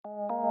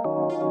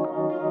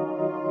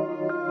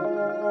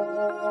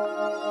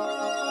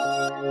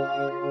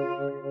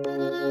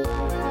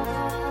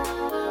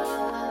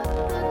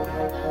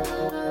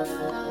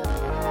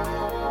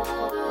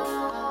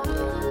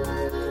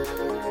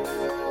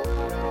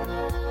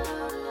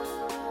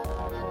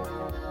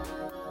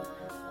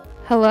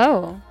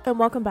Hello. And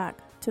welcome back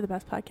to the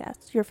best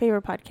podcast, your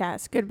favorite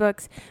podcast, good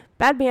books,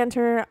 bad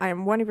banter.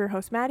 I'm one of your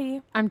hosts,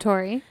 Maddie. I'm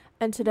Tori.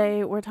 And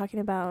today we're talking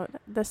about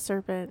The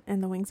Serpent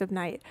and the Wings of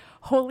Night.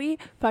 Holy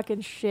fucking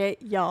shit,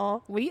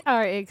 y'all. We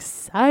are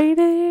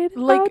excited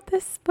about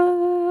this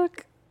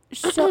book.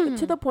 So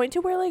to the point to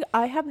where like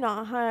I have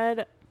not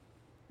had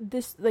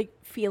this like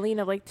feeling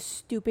of like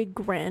stupid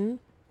grin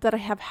that I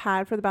have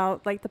had for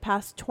about like the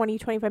past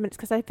 20-25 minutes,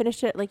 because I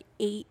finished it at like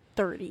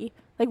 8:30,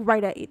 like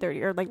right at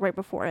 8:30 or like right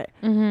before it.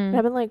 And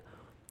I've been like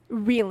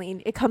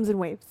reeling. It comes in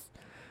waves.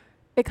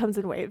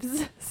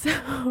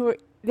 So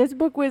this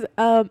book was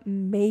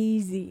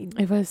amazing.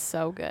 It was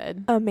so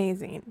good.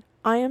 Amazing.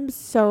 I am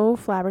so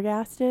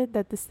flabbergasted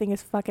that this thing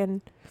is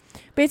fucking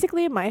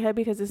basically in my head,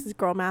 because this is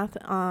girl math,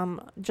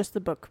 just the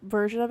book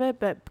version of it,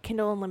 but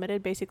Kindle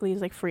Unlimited basically is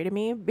like free to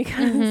me,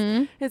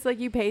 because it's like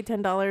you pay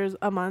 $10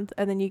 a month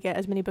and then you get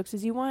as many books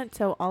as you want,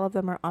 so all of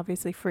them are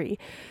obviously free.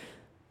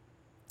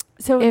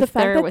 So if the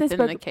fact they're that within this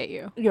book, the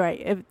KU. you're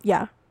right.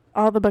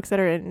 All the books that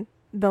are in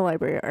the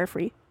library are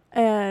free,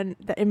 and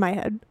in my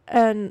head,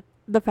 and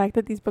the fact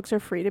that these books are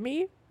free to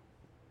me,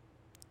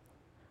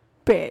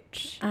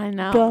 bitch. I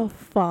know. The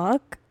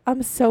fuck?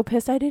 I'm so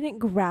pissed I didn't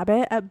grab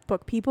it at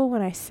Book People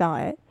when I saw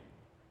it.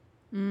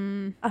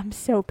 I'm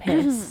so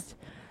pissed.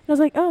 I was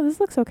like, oh, this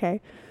looks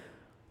okay.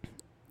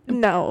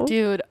 No.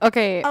 Dude,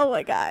 okay. Oh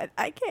my god,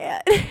 I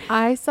can't.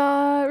 I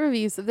saw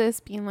reviews of this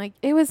being like,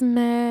 it was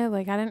meh,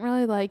 like I didn't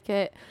really like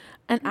it.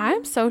 And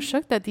I'm so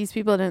shook that these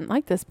people didn't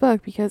like this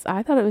book, because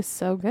I thought it was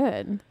so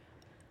good.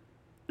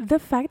 The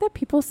fact that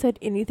people said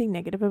anything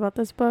negative about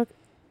this book,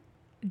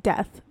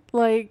 death.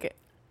 Like,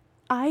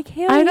 I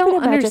can't I even don't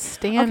imagine.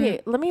 understand.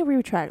 Okay, let me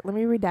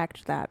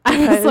redact that.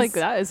 I was like,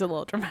 that is a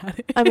little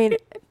dramatic. I mean,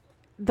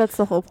 that's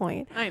the whole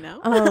point. I know.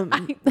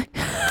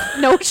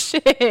 No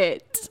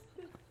shit.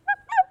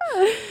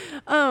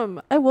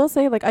 I will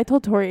say, like, I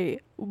told Tori,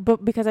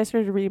 but because I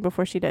started reading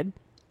before she did,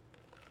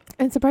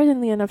 and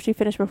surprisingly enough, she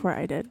finished before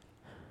I did.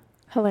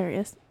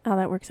 Hilarious how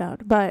that works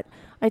out. But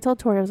I told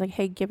Tori, I was like,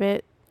 hey, give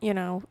it,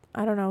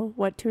 I don't know,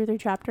 2 or 3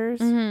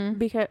 chapters,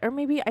 because, or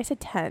maybe I said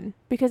 10,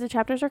 because the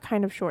chapters are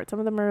kind of short. Some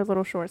of them are a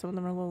little short, some of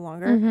them are a little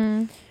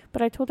longer.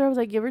 But I told her, I was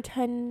like, give her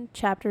 10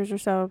 chapters or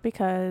so,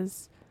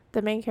 because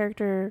the main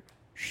character,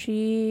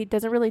 she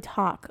doesn't really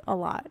talk a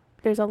lot.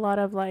 There's a lot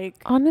of like,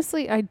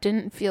 honestly, I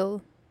didn't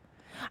feel,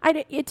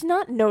 it's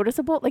not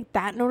noticeable, like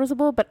that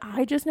noticeable, but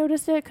I just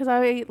noticed it because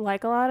I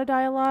like a lot of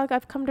dialogue,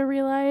 I've come to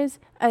realize.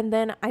 And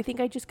then I think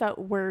I just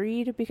got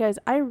worried because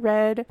I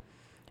read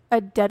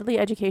A Deadly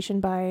Education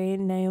by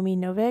Naomi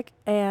Novik,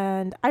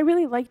 and I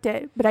really liked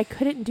it, but I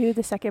couldn't do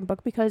the second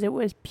book because it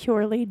was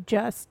purely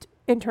just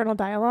internal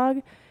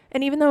dialogue.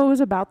 And even though it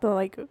was about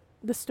the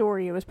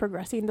story, it was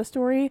progressing the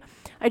story,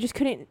 I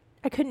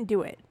couldn't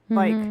do it.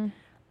 Like,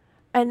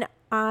 and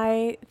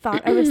I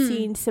thought I was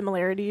seeing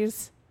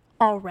similarities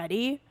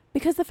already,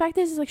 because the fact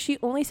is like she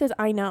only says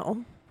I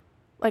know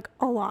like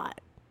a lot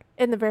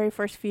in the very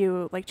first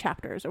few like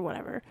chapters or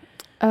whatever.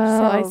 Oh,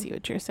 so, I see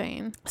what you're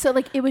saying. So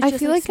like it was I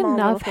just feel like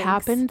enough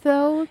happened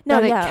though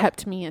that it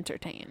kept me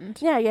entertained.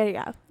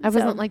 Yeah. I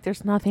wasn't like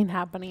there's nothing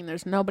happening,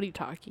 there's nobody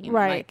talking.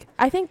 Right. Like,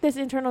 I think this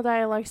internal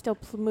dialogue still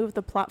moved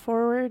the plot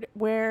forward,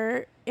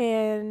 where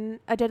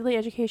in A Deadly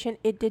Education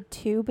it did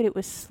too, but it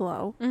was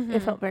slow. It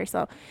felt very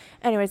slow.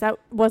 Anyways, that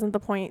wasn't the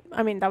point.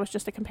 I mean, that was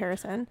just a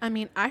comparison. I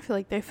mean, I feel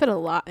like they fit a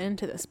lot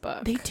into this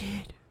book. They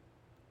did.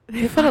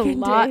 They put a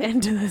lot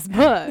into this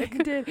book. They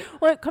did.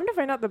 Well, come to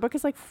find out, the book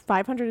is like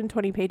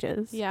 520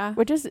 pages. Yeah.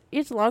 Which is,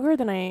 it's longer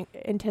than I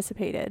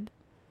anticipated.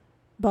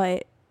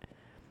 But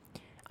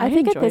I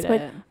think at this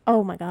point,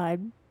 oh my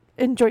God,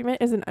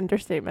 enjoyment is an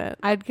understatement.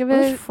 I'd give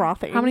it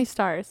frothing. How many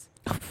stars?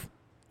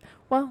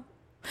 Well,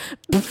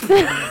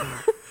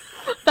 that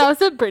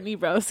was a Brittany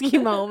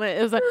Broski moment.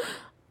 It was like,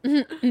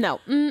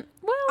 no.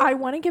 Well, I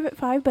want to give it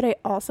 5, but I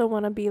also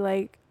want to be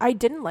like, I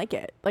didn't like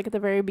it like at the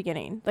very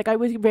beginning. Like I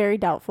was very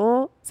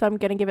doubtful, so I'm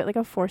gonna give it like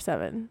a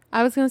 4.7.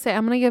 I was gonna say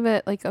I'm gonna give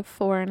it like a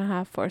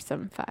 4.5,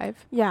 4.75.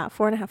 Yeah,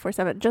 4.5,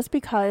 4.7, just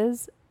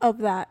because of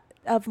that,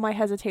 of my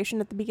hesitation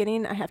at the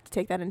beginning. I have to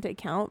take that into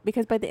account,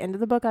 because by the end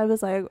of the book I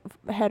was like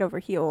head over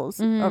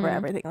heels over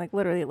everything, like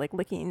literally like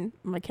licking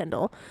my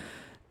Kindle.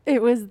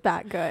 It was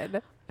that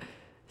good.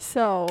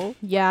 So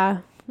yeah,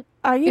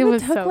 I even it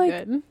was took so like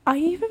good. I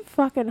even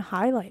fucking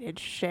highlighted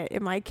shit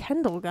in my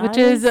Kindle, guys, which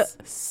is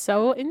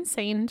so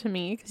insane to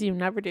me because you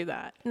never do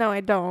that. No, I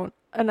don't.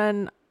 And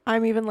then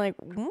I'm even like,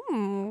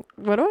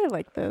 what do I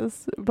like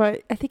this?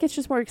 But I think it's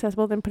just more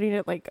accessible than putting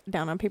it like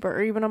down on paper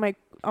or even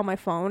on my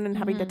phone and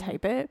having to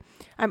type it.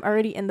 I'm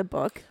already in the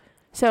book,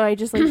 so I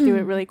just like do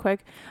it really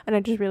quick. And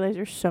I just realized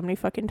there's so many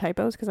fucking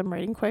typos because I'm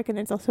writing quick, and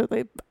it's also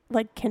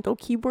like Kindle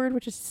keyboard,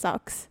 which just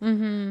sucks.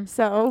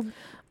 So,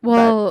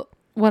 well,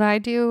 What I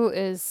do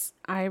is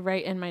I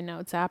write in my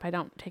notes app. I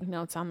don't take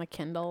notes on the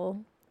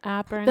Kindle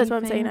app or anything. That's what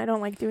I'm saying. I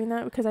don't like doing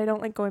that because I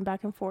don't like going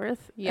back and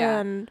forth. Yeah.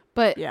 And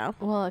But, yeah.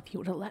 well, if you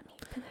would have let me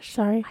finish.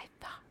 Sorry. I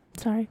thought.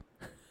 Sorry.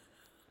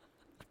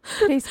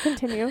 Please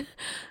continue.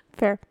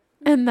 Fair.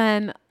 And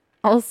then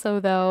also,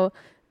 though,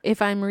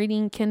 if I'm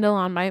reading Kindle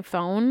on my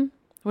phone,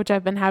 which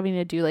I've been having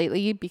to do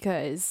lately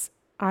because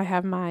I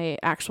have my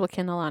actual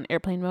Kindle on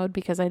airplane mode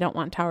because I don't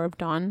want Tower of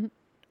Dawn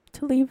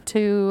To leave.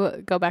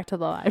 to go back to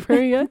the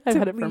library yet. I've To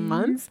had it for leave.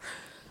 months.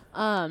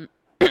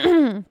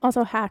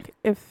 Also, hack.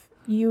 If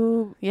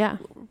you Yeah.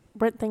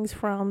 rent things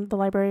from the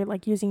library,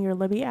 like using your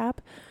Libby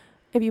app,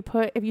 if you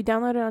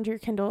download it onto your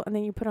Kindle and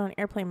then you put it on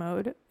airplane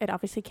mode, it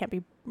obviously can't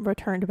be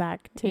returned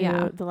back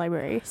to the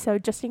library. So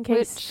just in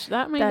case, Which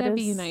that might not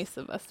be nice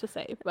of us to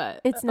say,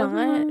 but it's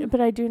not.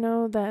 But I do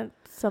know that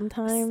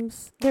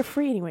sometimes they're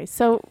free anyway.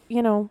 So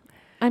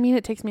I mean,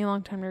 it takes me a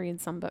long time to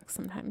read some books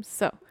sometimes.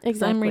 So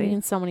exactly, I'm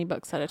reading so many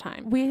books at a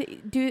time.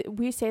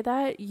 We say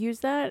that, use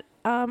that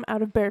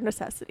out of bare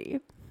necessity,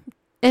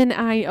 and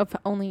I have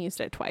only used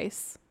it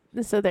twice.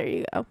 So there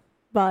you go.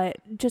 But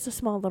just a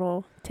small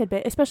little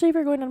tidbit, especially if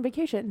you're going on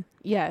vacation.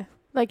 Yeah.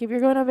 Like if you're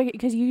going on vacation,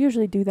 because you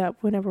usually do that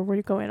whenever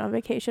we're going on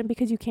vacation,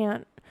 because you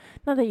can't,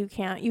 not that you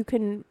can't, you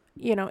can,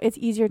 it's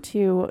easier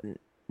to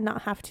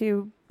not have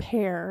to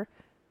pair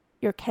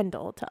your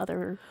Kindle to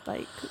other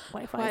like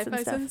Wi-Fi and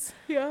stuff.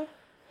 Yeah.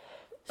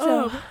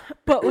 So,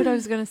 but what I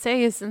was going to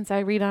say is since I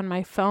read on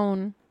my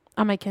phone,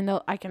 on my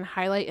Kindle, I can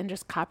highlight and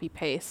just copy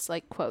paste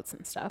like quotes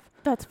and stuff.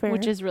 That's fair.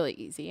 Which is really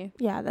easy.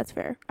 Yeah, that's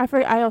fair.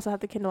 I also have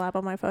the Kindle app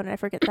on my phone and I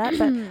forget that,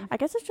 but I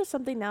guess it's just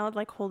something now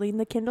like holding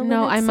the Kindle.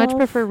 No, in I itself. much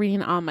prefer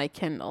reading on my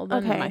Kindle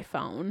than my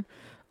phone.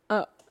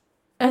 I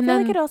and feel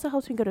then like it also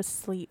helps me go to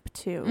sleep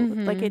too.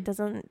 Like it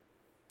doesn't.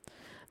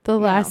 The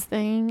last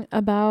thing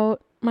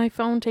about my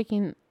phone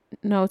taking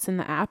notes in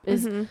the app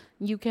is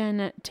you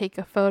can take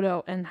a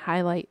photo and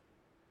highlight.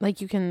 Like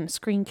you can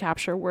screen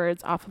capture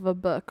words off of a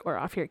book or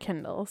off your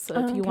Kindle.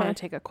 So if you want to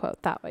take a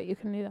quote that way, you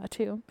can do that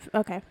too.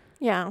 Okay.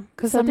 Yeah.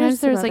 Because sometimes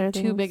there's like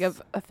too big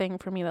of a thing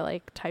for me to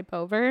like type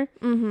over.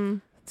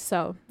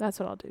 So that's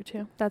what I'll do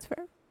too. That's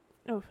fair.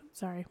 Oh,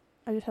 sorry.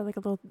 I just had like a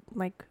little,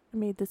 I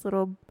made this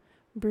little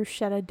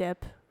bruschetta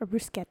dip or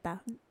bruschetta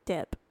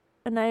dip.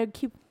 And I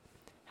keep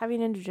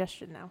having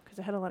indigestion now because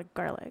I had a lot of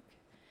garlic.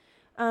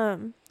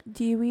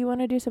 Do we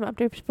want to do some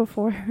updates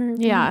before?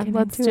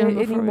 Let's do it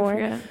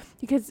anymore.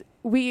 Because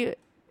we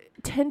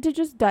tend to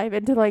just dive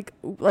into like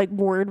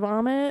word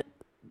vomit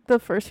the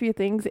first few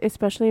things,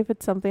 especially if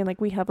it's something like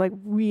we have like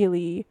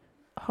really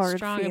hard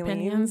strong feelings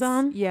opinions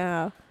on.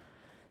 Yeah.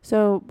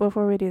 So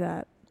before we do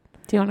that,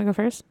 do you want to go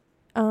first?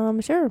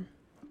 Sure.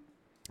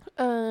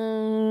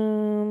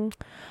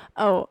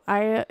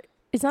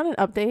 It's not an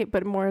update,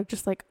 but more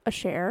just like a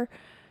share.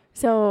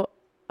 So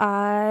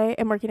I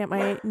am working at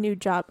my new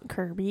job,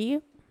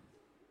 Kirby.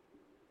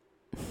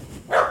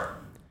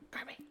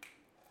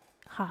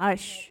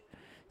 Hush.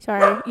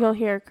 Sorry, you'll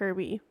hear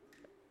Kirby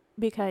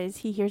because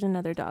he hears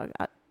another dog.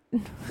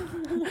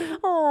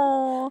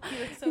 Oh, he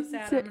looks so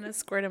sad. I'm gonna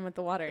squirt him with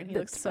the water, and he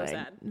looks so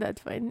sad.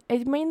 That's fine.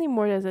 It's mainly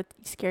more as a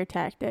scare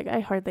tactic. I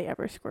hardly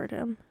ever squirt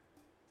him,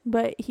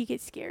 but he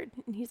gets scared,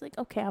 and he's like,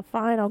 "Okay, I'm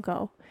fine. I'll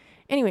go."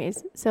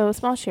 Anyways, so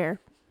small share.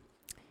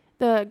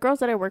 The girls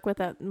that I work with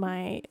at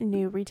my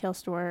new retail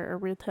store or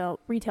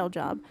retail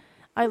job,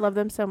 I love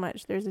them so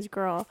much. There's this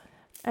girl,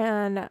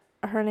 and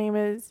her name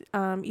is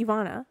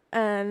Ivana,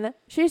 and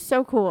she's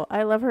so cool.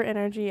 I love her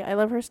energy. I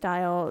love her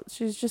style.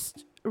 She's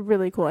just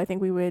really cool. I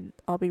think we would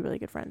all be really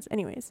good friends.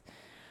 Anyways,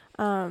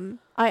 I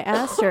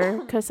asked her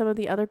because some of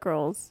the other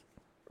girls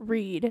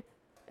read,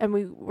 and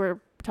we were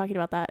talking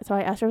about that. So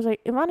I asked her, I was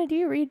like, Ivana, do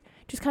you read?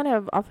 Just kind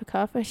of off the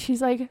cuff. And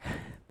she's like,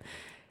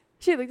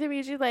 she looked at me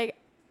and she's like,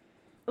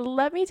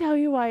 let me tell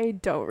you why I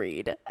don't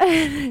read.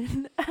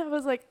 And I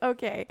was like,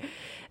 okay.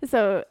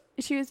 So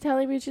she was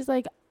telling me, she's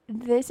like,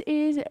 this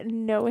is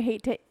no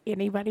hate to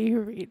anybody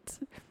who reads.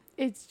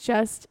 It's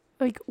just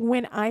like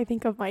when I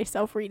think of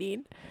myself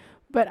reading,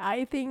 but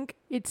I think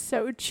it's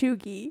so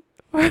chuggy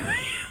for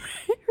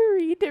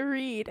me to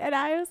read. And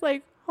I was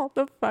like, hold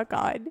the fuck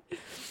on.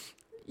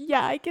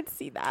 Yeah, I can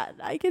see that.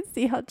 I can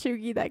see how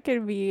chuggy that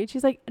can be. And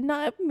she's like,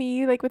 not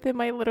me, like within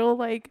my little,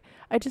 like,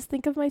 I just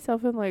think of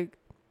myself in like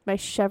my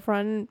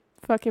chevron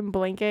fucking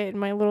blanket and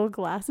my little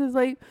glasses,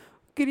 like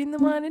getting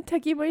them on and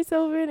tucking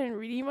myself in and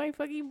reading my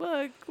fucking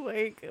book.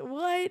 Like,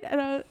 what?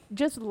 And I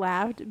just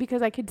laughed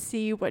because I could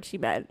see what she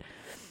meant.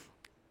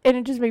 And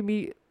it just made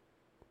me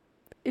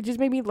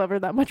love her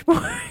that much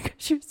more.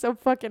 She was so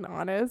fucking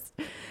honest.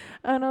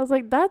 And I was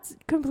like, that's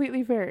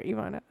completely fair,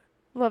 Ivana.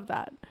 Love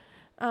that.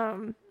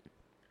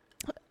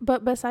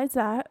 But besides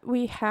that,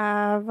 we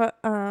have,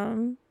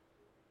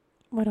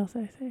 what else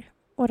did I say?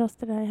 What else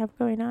did I have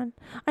going on?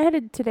 I had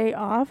it today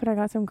off and I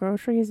got some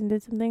groceries and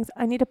did some things.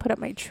 I need to put up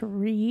my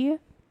tree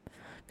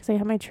because I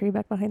have my tree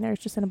back behind there.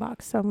 It's just in a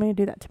box. So I'm going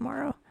to do that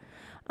tomorrow.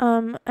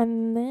 And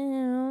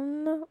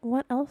then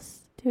what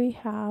else do we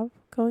have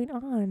going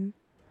on?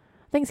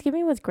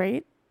 Thanksgiving was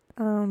great.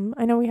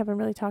 I know we haven't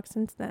really talked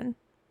since then,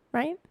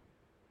 right?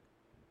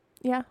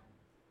 Yeah.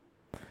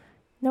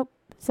 Nope.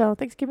 So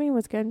Thanksgiving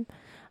was good.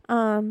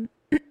 Spent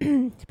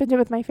it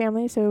with my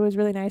family, so it was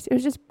really nice. It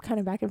was just kind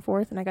of back and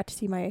forth, and I got to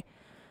see my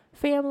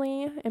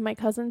family and my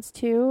cousins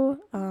too.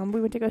 We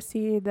went to go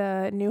see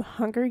the new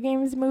Hunger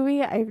Games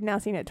movie. I've now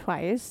seen it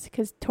twice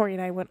because Tori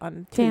and I went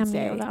on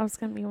Tuesday. Damn you, that was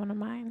gonna be one of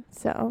mine.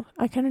 So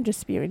I kind of just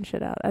spewing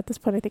shit out. At this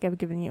point, I think I've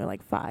given you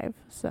like 5.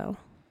 So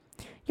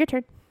your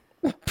turn.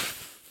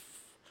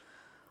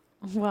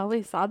 Well,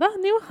 we saw the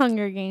new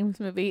Hunger Games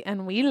movie,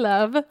 and we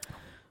love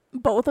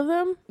both of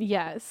them.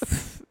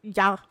 Yes.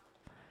 Yeah.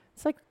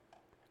 It's like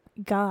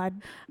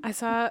God. I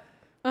saw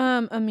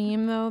a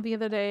meme though the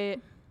other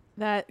day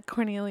that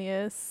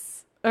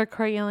Cornelius,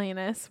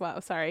 wow,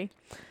 sorry,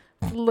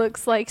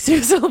 looks like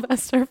Sue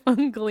Sylvester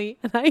from Glee,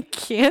 and I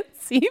can't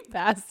see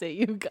past it,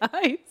 you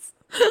guys.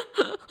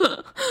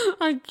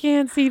 I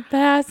can't see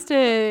past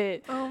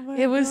it. Oh my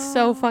It was God.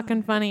 so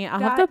fucking funny. I'll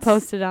have to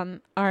post it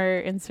on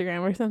our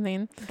Instagram or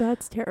something.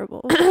 That's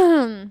terrible.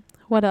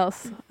 What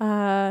else?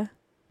 Now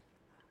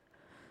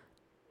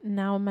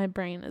my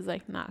brain is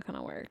like not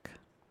gonna work.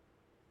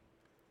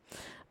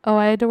 Oh,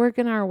 I had to work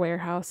in our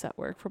warehouse at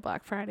work for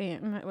Black Friday,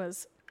 and it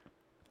was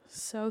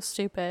so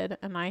stupid,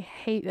 and I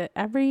hate it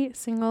every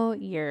single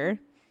year.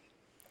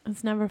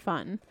 It's never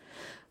fun.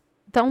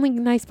 The only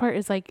nice part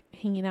is like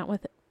hanging out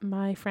with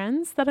my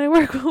friends that I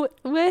work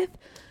with,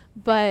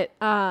 but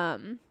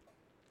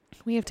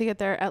we have to get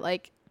there at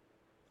like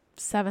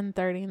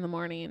 7:30 in the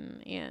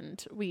morning,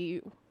 and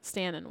we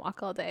stand and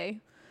walk all day,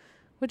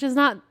 which is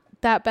not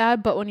that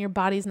bad, but when your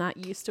body's not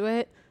used to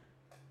it,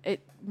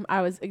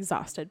 I was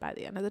exhausted by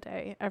the end of the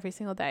day, every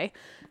single day.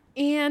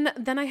 And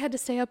then I had to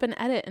stay up and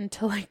edit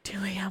until like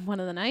 2 a.m.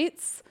 one of the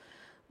nights,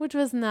 which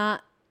was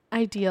not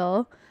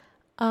ideal.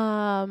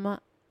 And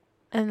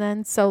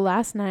then so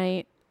last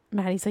night,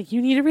 Maddie's like, you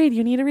need to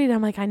read.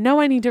 I'm like, I know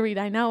I need to read.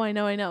 I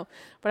know.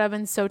 But I've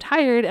been so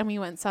tired, and we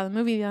went and saw the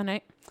movie the other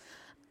night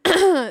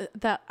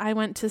that I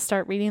went to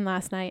start reading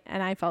last night,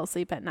 and I fell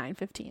asleep at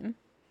 9:15.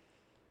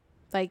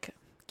 Like,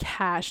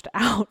 cashed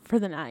out for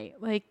the night.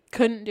 Like,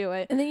 couldn't do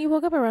it. And then you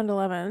woke up around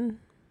 11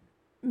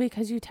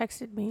 because you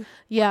texted me.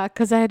 Yeah,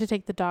 because I had to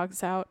take the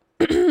dogs out.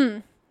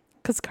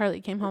 Because Carly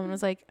came home and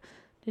was like,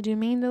 did you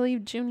mean to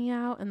leave Junie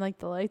out and like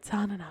the lights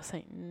on? And I was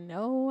like,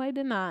 no, I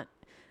did not.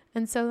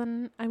 And so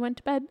then I went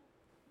to bed.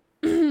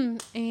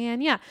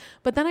 And yeah,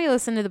 but then I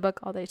listened to the book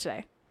all day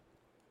today.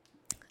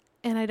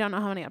 And I don't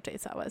know how many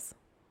updates that was.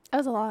 That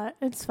was a lot.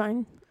 It's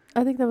fine.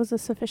 I think that was a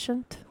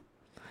sufficient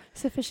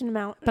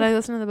amount. But I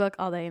listened to the book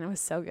all day, and it was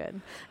so good.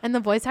 And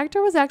the voice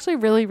actor was actually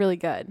really, really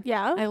good.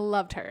 Yeah. I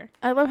loved her.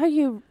 I love how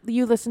you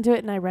listened to it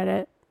and I read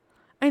it.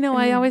 I know.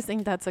 I always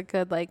think that's a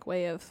good like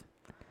way of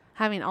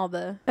having all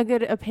the... A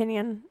good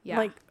opinion. Yeah.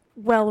 Like,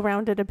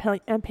 well-rounded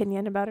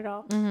opinion about it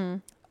all. Mm-hmm.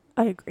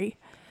 I agree.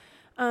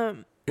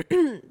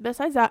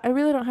 Besides that, I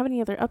really don't have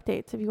any other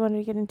updates if you wanted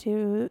to get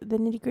into the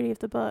nitty-gritty of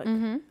the book.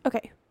 Mm-hmm.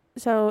 Okay.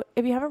 So,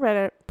 if you haven't read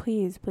it,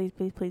 please go read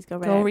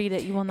it. Go read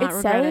it. You will not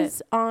regret it. It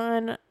says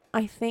on...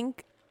 I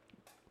think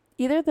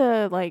either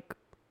the like,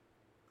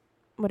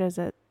 what is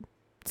it?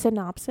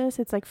 Synopsis.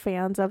 It's like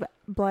fans of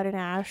Blood and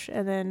Ash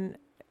and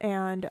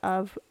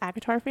of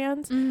Avatar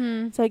fans.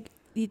 Mm-hmm. It's like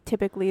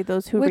typically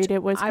those who read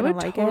it was I would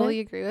like totally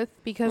agree with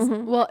because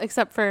well,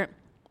 except for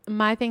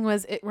my thing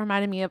was it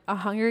reminded me of a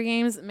Hunger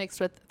Games mixed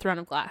with Throne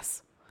of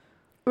Glass.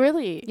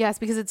 Really? Yes,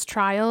 because it's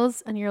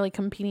trials and you're like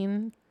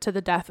competing to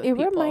the death of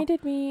people. It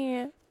reminded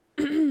me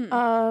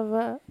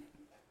of.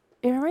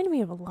 It reminded me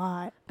of a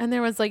lot. And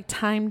there was like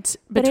time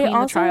between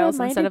the trials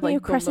instead of like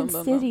boom, Crescent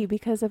City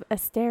because of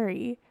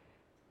Asteri.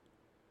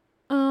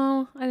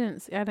 Oh, I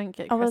didn't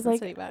get Crescent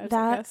City vibes,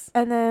 I guess.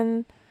 And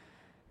then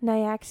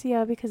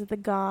Nyaxia because of the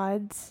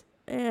gods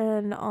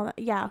and all that.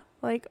 Yeah,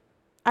 like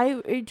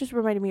it just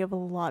reminded me of a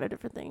lot of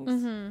different things.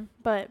 Mm-hmm.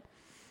 But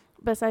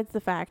besides the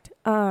fact,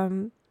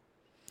 you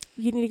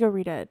need to go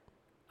read it.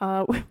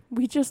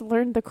 We just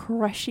learned the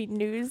crushing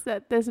news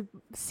that this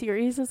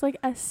series is like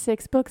a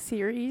 6-book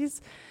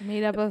series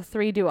made up of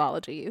 3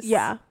 duologies.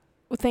 Yeah.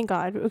 Well, thank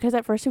God, because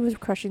at first it was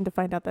crushing to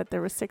find out that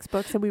there was 6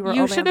 books and we were.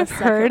 You should have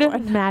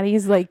heard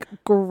Maddie's like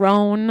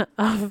groan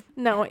of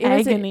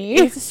agony.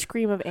 It was a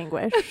scream of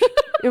anguish.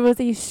 It was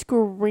a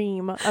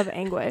scream of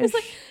anguish. It was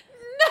like,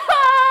 no.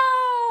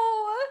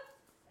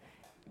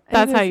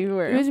 That's how you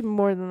were. It was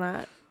more than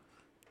that.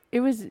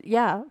 It was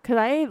because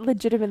I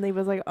legitimately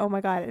was like, oh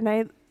my God, and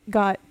I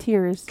got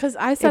tears because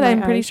I said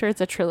I'm pretty sure it's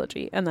a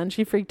trilogy, and then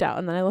she freaked out,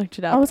 and then I looked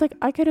it up. I was like,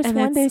 I could have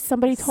sworn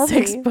somebody told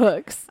me 6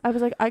 books. I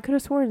was like, I could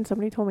have sworn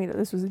somebody told me that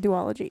this was a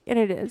duology, and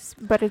it is,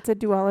 but it's a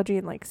duology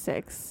in like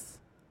 6.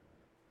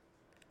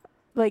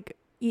 Like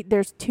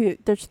there's 3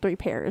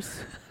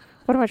 pairs.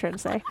 What am I trying to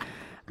say?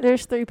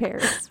 There's 3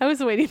 pairs. I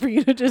was waiting for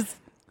you to just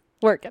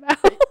work it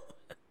out.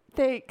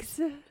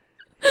 Thanks.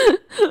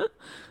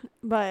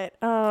 But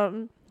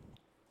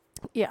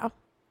yeah.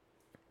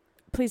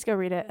 Please go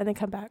read it and then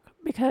come back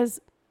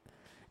because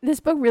this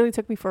book really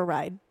took me for a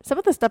ride. Some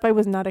of the stuff I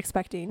was not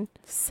expecting.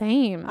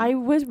 Same. I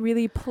was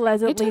really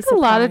pleasantly surprised. It took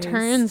a lot of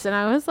turns and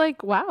I was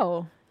like,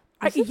 wow.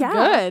 This is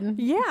good.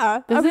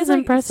 Yeah. This is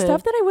impressive.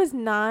 Stuff that I was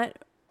not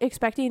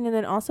expecting, and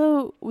then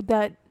also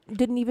that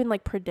didn't even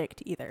like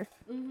predict either.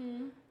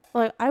 Mm-hmm.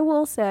 Like, I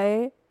will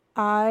say,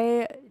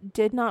 I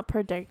did not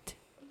predict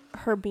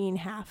her being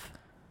half.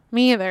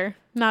 Me either.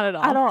 Not at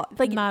all. At all.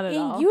 Like, not at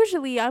all.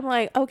 Usually I'm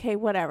like, okay,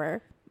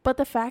 whatever. But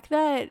the fact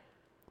that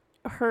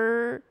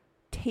her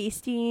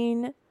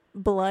tasting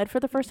blood for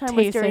the first time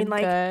was during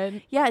like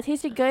good. Yeah, it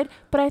tasted good,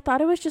 but I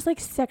thought it was just like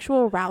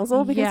sexual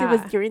arousal because it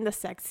was during the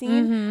sex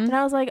scene. And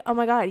I was like, oh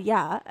my god,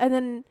 yeah. And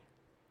then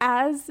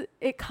as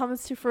it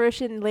comes to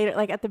fruition later,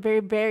 like at the very,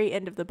 very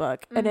end of the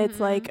book, and it's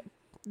like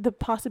the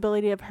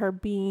possibility of her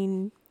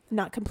being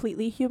not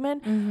completely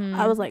human,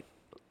 I was like,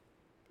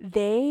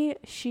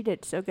 she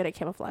did so good at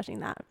camouflaging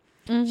that.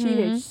 She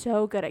did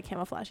so good at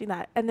camouflaging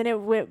that. And then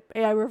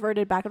I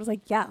reverted back and was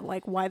like, yeah,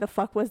 like, why the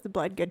fuck was the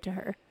blood good to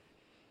her?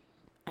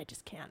 I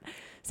just can't.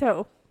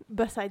 So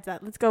besides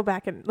that, let's go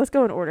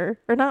in order,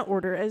 or not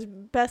order, as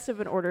best of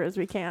an order as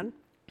we can.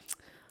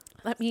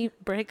 Let me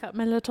break up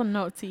my little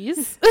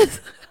noties.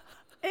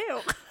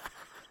 Ew.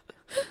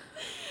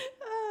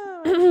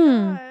 Oh,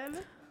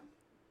 God.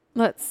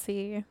 Let's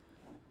see.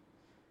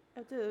 I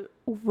have to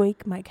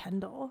wake my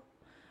Kendall.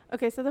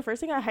 Okay, so the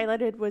first thing I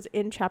highlighted was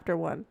in chapter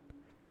 1.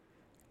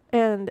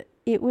 And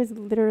it was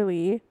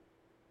literally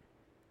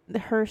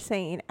her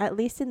saying, at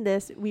least in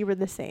this, we were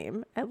the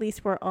same. At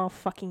least we're all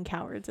fucking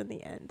cowards in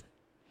the end.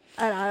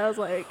 And I was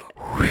like,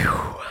 that's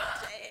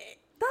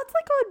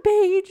like on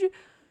page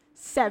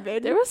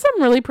 7. There was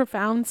some really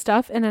profound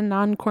stuff in a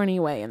non-corny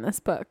way in this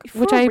book,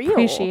 which I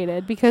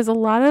appreciated, because a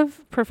lot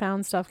of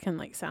profound stuff can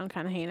like sound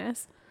kind of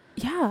heinous.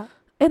 Yeah.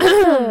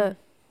 And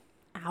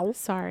ow,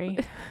 sorry.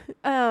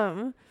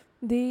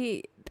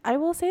 I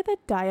will say the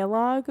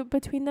dialogue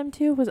between them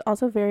two was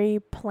also very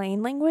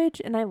plain language,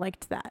 and I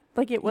liked that.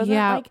 Like, it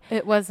wasn't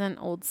it wasn't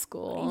old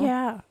school.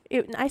 Yeah.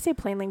 I say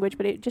plain language,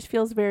 but it just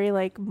feels very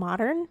like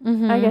modern.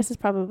 I guess is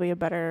probably a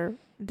better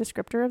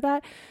descriptor of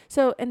that.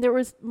 So, and there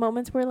was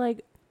moments where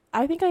like,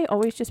 I think I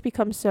always just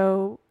become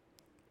so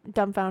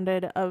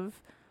dumbfounded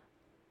of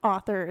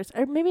authors,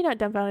 or maybe not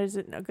dumbfounded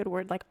isn't a good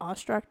word, like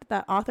awestruck,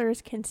 that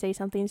authors can say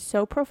something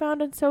so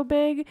profound and so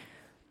big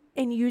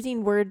and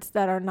using words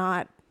that are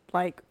not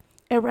like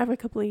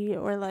irrevocably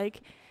or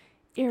like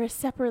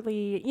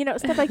irreparably,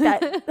 stuff like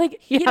that.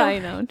 Like, I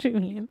know what you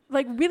mean.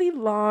 Like really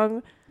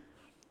long,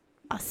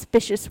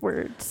 auspicious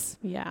words.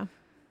 Yeah.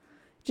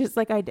 Just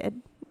like I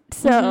did.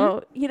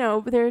 So,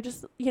 they're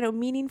just,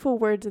 meaningful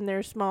words, and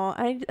they're small.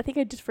 I think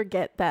I just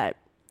forget that.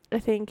 I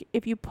think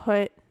if you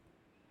put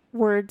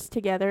words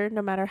together,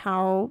 no matter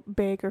how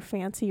big or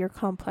fancy or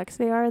complex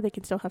they are, they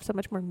can still have so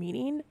much more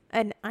meaning.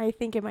 And I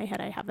think in my head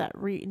I have that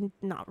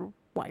not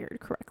wired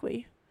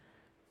correctly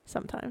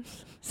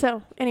sometimes.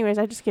 So anyways,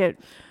 I just get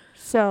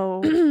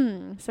so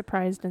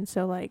surprised and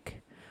so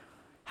like,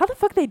 how the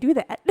fuck they do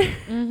that?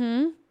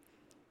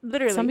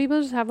 Literally. Some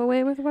people just have a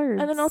way with words.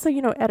 And then also,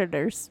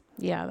 editors.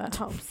 Yeah, that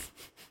helps.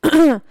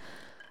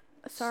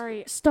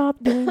 Sorry.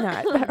 Stop doing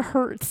that. That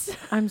hurts.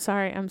 I'm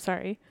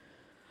sorry.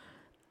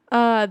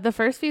 The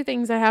first few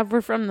things I have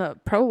were from the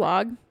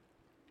prologue.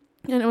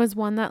 And it was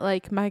one that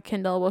like my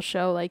Kindle will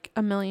show like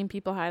 1 million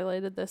people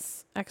highlighted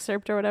this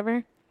excerpt or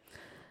whatever.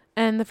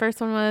 And the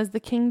first one was, the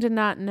king did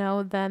not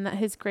know then that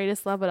his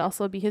greatest love would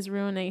also be his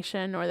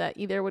ruination, or that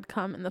either would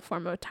come in the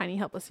form of a tiny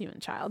helpless human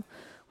child.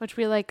 Which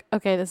we like,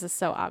 okay, this is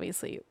so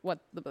obviously what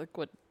the book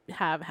would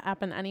have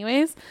happen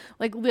anyways.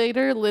 Like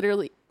later,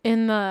 literally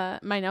in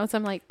my notes,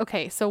 I'm like,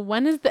 okay, so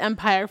when is the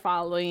empire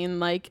following?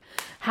 Like,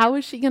 how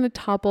is she going to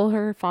topple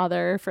her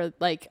father for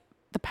like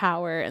the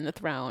power and the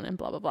throne and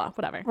blah, blah, blah,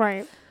 whatever.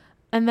 Right.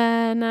 And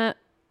then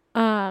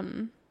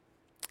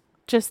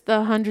just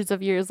the hundreds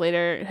of years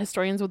later,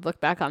 historians would look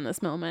back on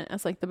this moment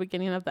as like the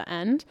beginning of the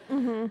end.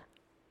 And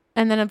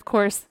then of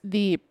course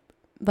the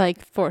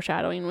like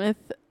foreshadowing with,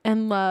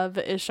 and love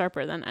is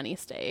sharper than any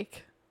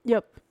stake.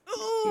 Yep.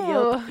 I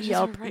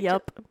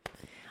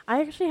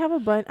actually have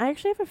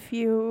a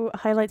few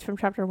highlights from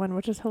chapter 1,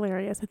 which is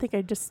hilarious. I think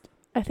I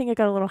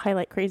got a little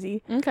highlight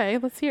crazy. Okay,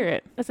 let's hear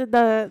it. I said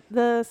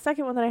the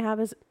second one that I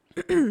have is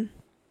the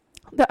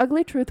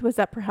ugly truth was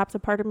that perhaps a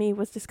part of me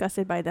was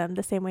disgusted by them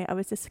the same way I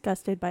was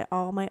disgusted by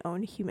all my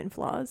own human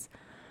flaws.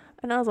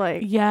 And I was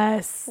like,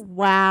 yes.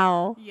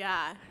 Wow.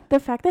 Yeah. The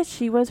fact that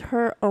she was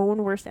her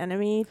own worst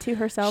enemy to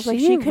herself.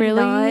 She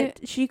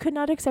could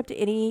not accept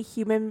any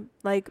human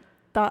like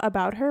thought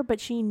about her, but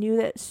she knew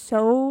that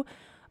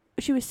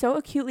she was so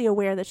acutely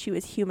aware that she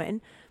was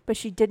human, but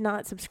she did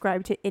not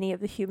subscribe to any of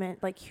the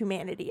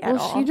humanity at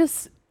all.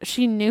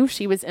 She knew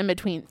she was in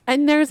between.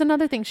 And there's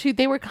another thing. She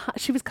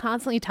was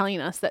constantly telling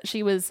us that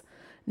she was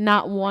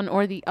not one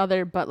or the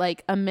other, but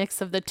like a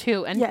mix of the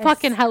two. And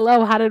fucking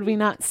hello, how did we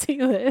not see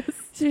this?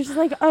 So she's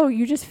like, oh,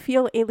 you just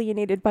feel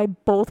alienated by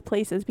both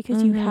places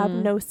because you have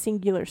no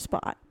singular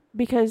spot,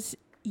 because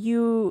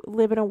you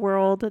live in a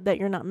world that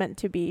you're not meant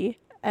to be,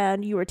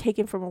 and you were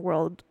taken from a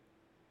world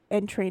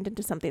and trained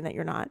into something that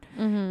you're not,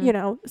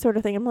 sort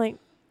of thing. I'm like,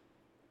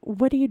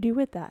 what do you do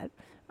with that?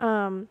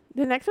 The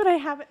next one I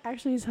have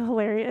actually is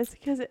hilarious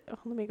because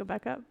let me go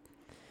back up.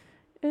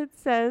 it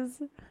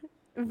says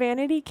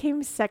vanity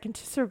came second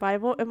to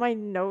survival, and my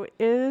note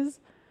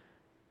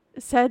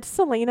said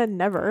Selena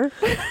never.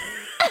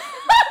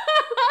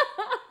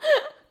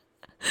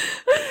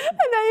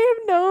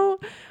 And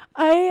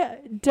I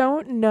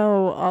don't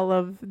know all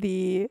of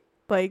the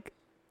like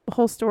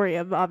whole story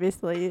of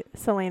obviously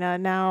Selena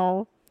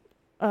now.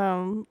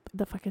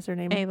 The fuck is her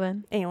name?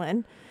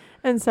 Aylin.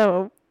 And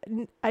so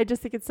I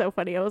just think it's so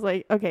funny. I was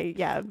like, okay,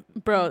 yeah,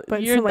 bro,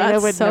 but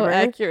that's so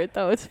accurate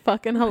though. It's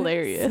fucking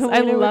hilarious.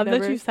 I love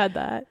that you said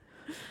that.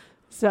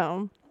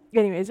 So,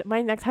 anyways,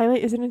 my next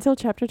highlight isn't until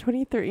chapter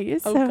 23.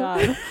 So. Oh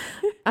God.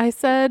 I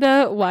said,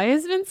 why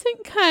is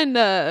Vincent kind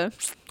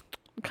of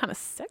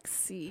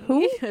sexy?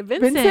 Who?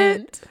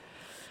 Vincent.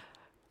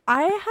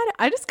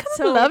 I just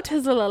kind of loved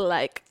his little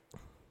like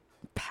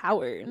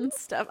power and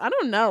stuff. I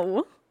don't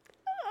know.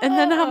 And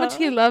then how much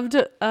he loved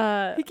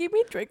he gave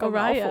me Draco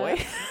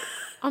Malfoy.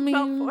 I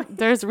mean,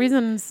 there's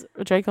reasons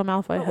Draco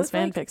Malfoy has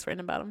fanfics written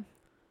about him.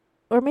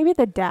 Or maybe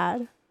the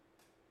dad.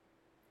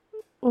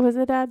 What was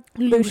the dad?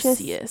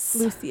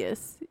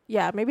 Lucius.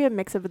 Yeah, maybe a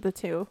mix of the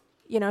two.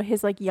 You know,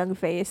 his like young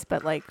face,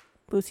 but like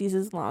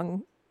Lucius's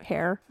long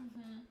hair.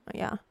 Mm-hmm.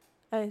 Yeah,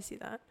 I see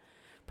that.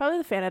 Probably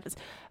the fan edits.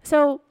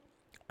 So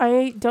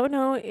I don't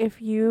know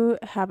if you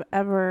have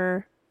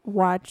ever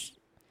watched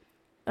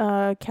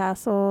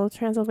Castle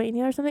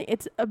Transylvania or something.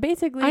 It's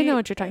basically, I know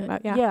what you're talking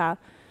about. Yeah.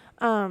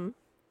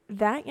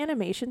 That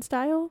animation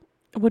style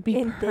would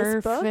be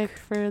perfect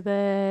for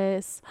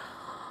this.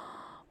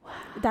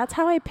 That's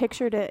how I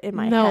pictured it in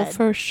my head. No,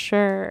 for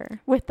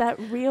sure. With that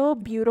real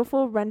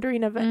beautiful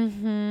rendering of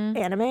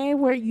anime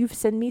where you've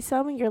sent me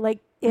some and you're like,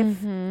 if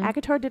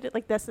ACOTAR did it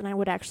like this, then I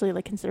would actually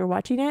like consider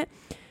watching it.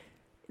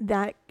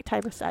 That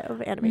type of style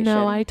of animation.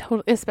 No, I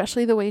totally,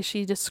 especially the way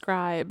she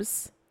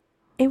describes.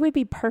 It would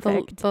be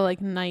perfect. The like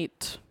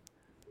night,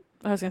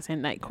 I was going to say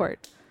night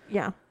court.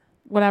 Yeah.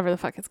 Whatever the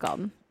fuck it's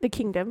called. The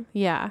kingdom.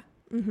 Yeah.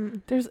 Mm-hmm.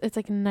 It's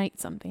like night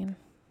something,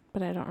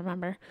 but I don't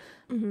remember.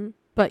 Mm-hmm.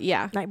 But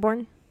yeah.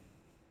 Nightborn.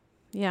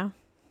 Yeah.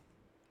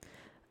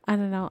 I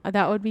don't know.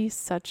 That would be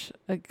such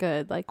a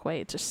good like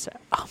way to show.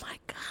 Oh my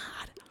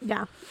God.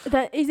 Yeah.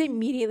 That is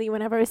immediately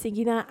whenever I was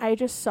thinking that, I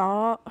just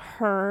saw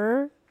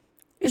her.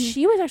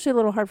 She was actually a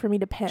little hard for me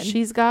to pin.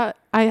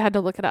 I had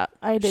to look it up.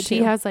 I did She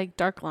too. has like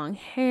dark long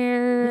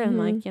hair and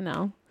like, you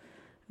know,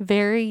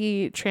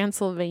 very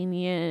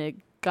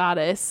Transylvanian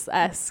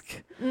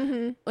goddess-esque,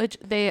 which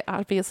they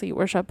obviously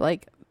worship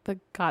like the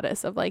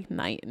goddess of like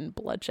night and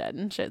bloodshed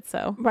and shit.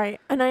 So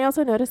right. And I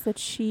also noticed that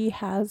she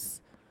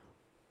has,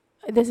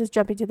 this is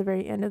jumping to the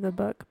very end of the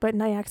book, but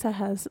Nyaxa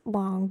has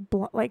long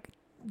like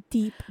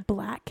deep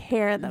black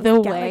hair.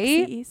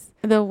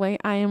 The way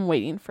I am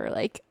waiting for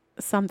like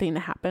something to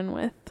happen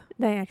with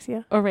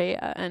Nyaxia,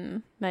 Aurea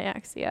and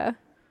Nyaxia.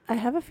 I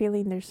have a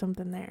feeling there's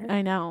something there.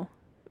 I know.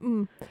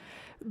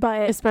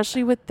 But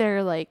especially with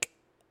their like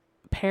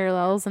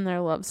parallels in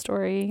their love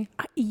story.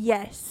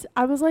 Yes.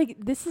 I was like,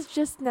 this is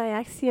just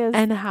Nyaxia's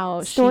and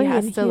how she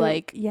has to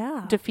like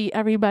defeat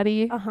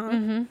everybody.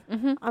 I'm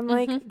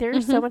like,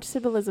 there's so much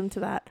symbolism to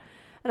that.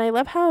 And I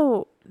love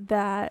how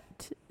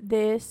that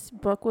this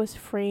book was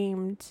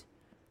framed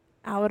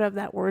out of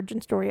that origin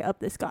story of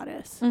this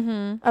goddess,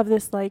 of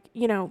this, like,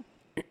 you know,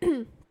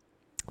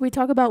 we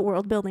talk about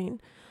world building,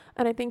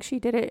 and I think she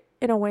did it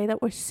in a way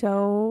that was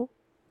so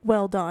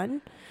well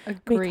done.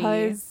 Agreed.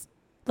 Because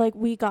like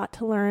we got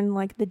to learn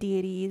like the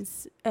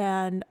deities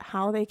and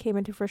how they came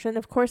into fruition.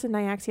 Of course,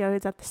 Nyaxia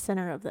is at the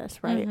center of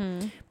this, right?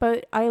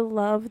 But I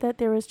love that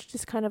there was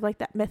just kind of like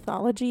that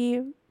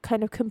mythology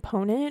kind of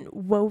component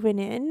woven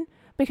in,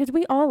 because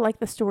we all like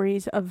the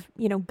stories of,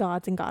 you know,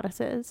 gods and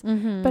goddesses.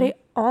 But I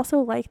also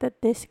like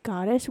that this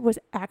goddess was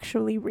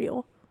actually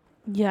real.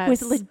 Yes.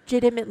 Was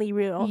legitimately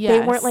real. Yes.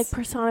 They weren't like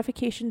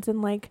personifications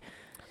and like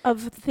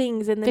of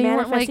things and the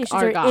manifestations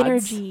like or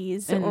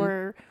energies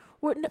or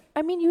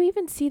I mean, you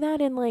even see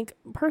that in like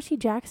Percy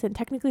Jackson.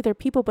 Technically they're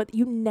people, but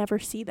you never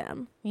see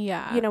them.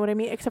 Yeah. You know what I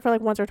mean? Except for like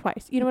once or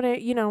twice. You know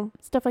what you know,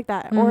 stuff like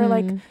that. Or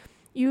like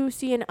you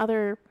see in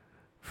other,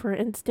 for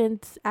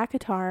instance,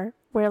 ACOTAR,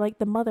 where like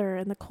the mother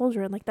and the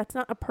cauldron, like that's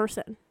not a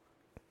person.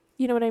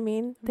 You know what I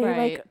mean? They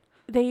like,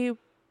 they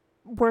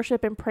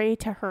worship and pray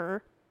to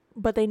her,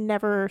 but they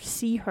never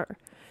see her.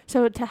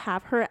 So to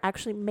have her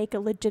actually make a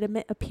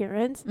legitimate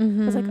appearance, I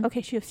was like,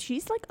 okay,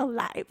 she's like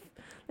alive.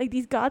 Like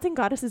these gods and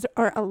goddesses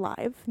are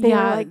alive. They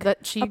are like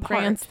that she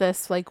grants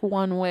this like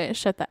one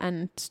wish at the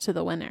end to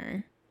the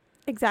winner.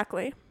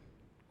 Exactly.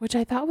 Which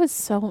I thought was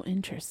so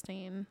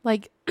interesting.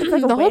 Like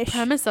the whole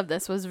premise of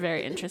this was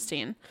very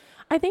interesting.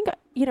 I think,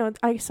 you know,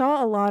 I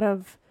saw a lot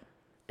of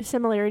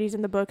similarities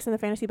in the books and the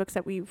fantasy books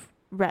that we've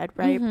read,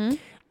 right?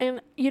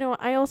 And, you know,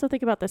 I also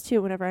think about this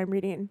too whenever I'm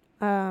reading,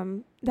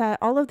 that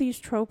all of these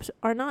tropes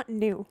are not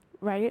new,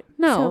 right?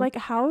 No. So, like,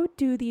 how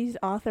do these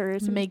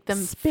authors make them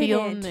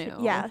feel new?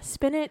 Yeah,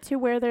 spin it to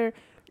where they're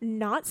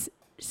not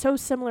so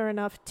similar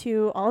enough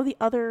to all the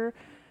other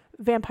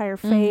vampire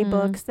fae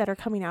books that are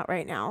coming out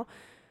right now.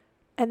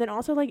 And then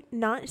also like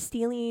not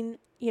stealing,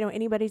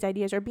 anybody's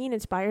ideas or being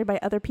inspired by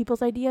other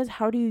people's ideas.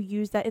 How do you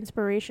use that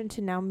inspiration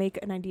to now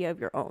make an idea of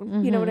your own?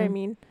 Mm-hmm. You know what I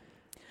mean?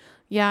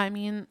 Yeah, I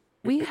mean,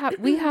 we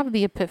have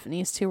the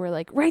epiphanies too. We're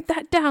like, write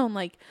that down.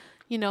 Like,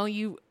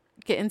 you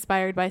get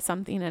inspired by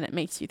something and it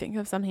makes you think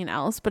of something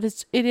else. But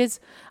it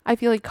is, I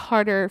feel like,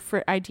 harder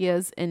for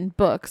ideas in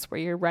books where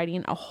you're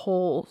writing a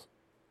whole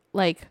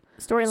like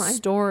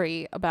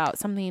story about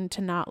something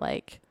to not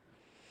like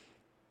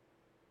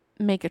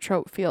make a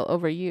trope feel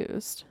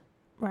overused.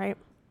 Right.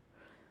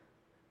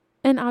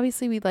 And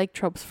obviously we like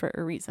tropes for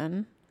a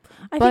reason.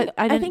 I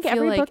think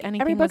every like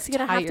book's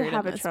gonna have to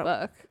have a trope.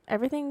 Book.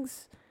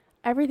 Everything's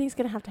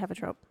gonna have to have a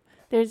trope.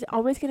 There's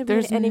always gonna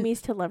be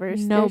enemies to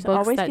lovers. No There's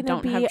books always that gonna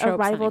don't be have a tropes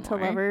rival anymore.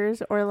 to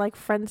lovers or like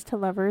friends to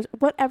lovers,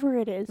 whatever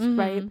it is, Mm-hmm.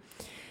 right?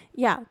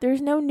 Yeah,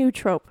 there's no new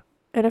trope.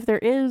 And if there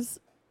is,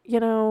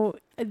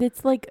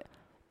 it's like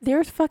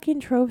there's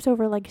fucking tropes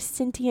over like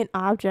sentient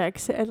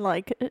objects and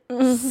like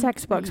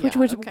sex books, which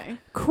was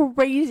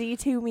crazy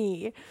to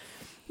me.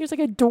 Here's like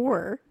a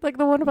door, like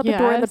the one about the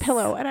door and the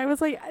pillow, and I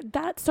was like,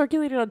 that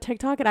circulated on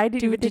TikTok, and I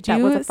didn't even think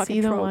that was a fucking trope. Did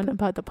you see the one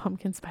about the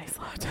pumpkin spice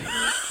latte?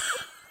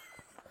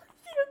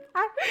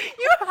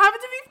 You have to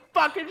be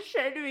fucking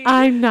shitting me.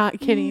 I'm not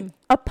kidding.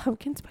 A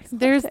pumpkin spice latte.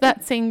 There's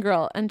that same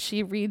girl, and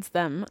she reads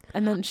them,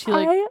 and then she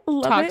like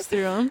talks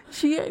through them.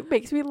 She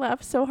makes me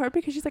laugh so hard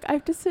because she's like, I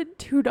have to send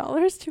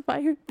 $2 to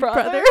my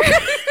brother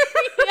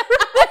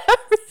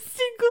every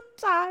single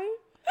time.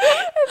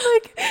 And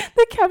like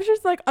the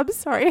caption's like, I'm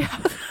sorry, I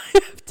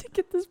have to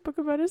get this book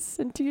about a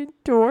sentient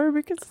door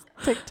because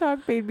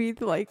TikTok made me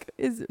like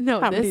this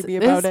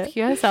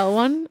PSL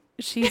one.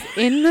 She's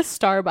in the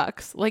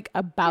Starbucks, like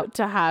about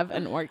to have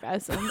an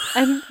orgasm,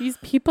 and these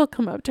people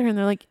come up to her and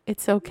they're like,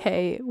 "It's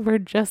okay, we're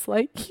just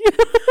like you."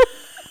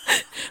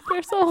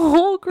 There's a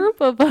whole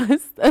group of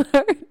us that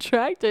are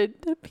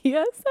attracted to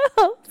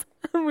PSLs,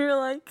 and we're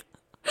like,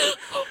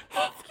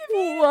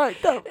 what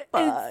the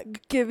fuck? It's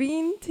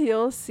giving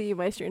TLC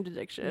My Strange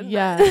Addiction.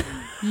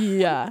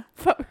 Yeah,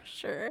 for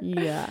sure.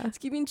 Yeah, it's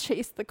giving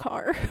Chase the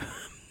car.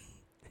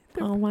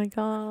 Oh my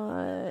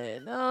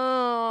god!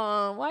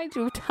 Oh, why'd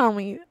you tell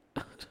me?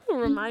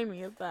 Remind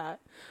me of that.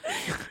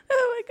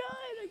 Oh my god,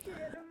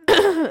 I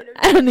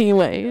can't.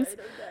 Anyways,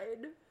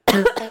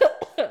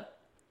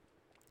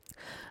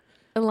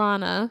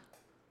 Ilana.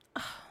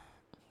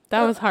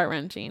 That was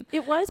heart-wrenching.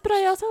 It was, but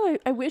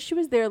I wish she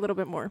was there a little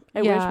bit more.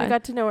 I wish we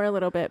got to know her a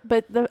little bit.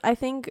 But I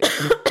think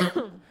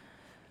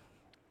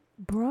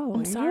bro,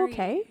 I'm sorry. You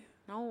okay?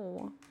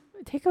 No.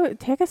 Take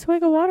a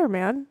swig of water,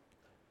 man.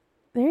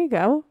 There you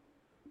go.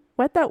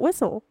 Wet that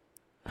whistle.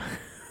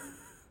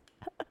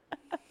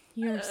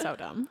 You're so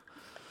dumb.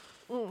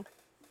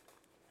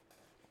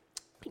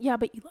 Yeah,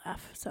 but you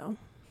laugh, so.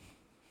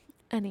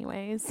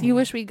 Anyways, you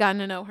wish we'd gotten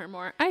to know her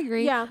more. I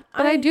agree. Yeah.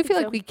 But I do feel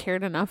like we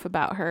cared enough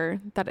about her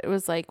that it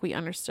was like we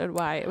understood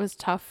why it was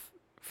tough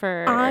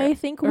for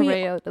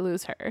Aurea to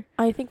lose her.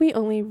 I think we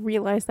only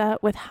realized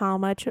that with how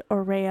much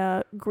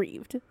Aurea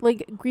grieved.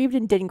 Like, grieved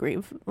and didn't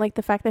grieve. Like,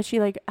 the fact that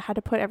she, like, had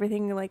to put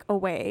everything, like,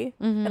 away.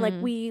 Mm-hmm. And, like,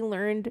 we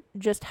learned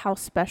just how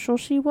special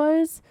she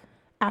was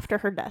after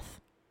her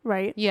death,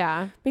 right?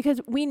 Yeah.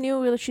 Because we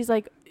knew she's,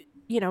 like,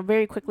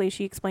 very quickly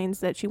she explains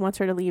that she wants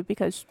her to leave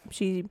because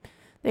she...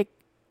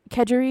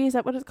 Kedgeree, is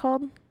that what it's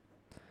called?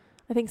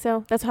 I think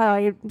so. That's how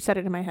I said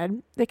it in my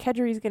head. The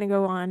Kedgeree is going to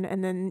go on,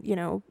 and then,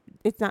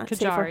 it's not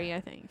Kajari,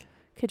 I think.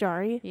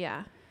 Kajari?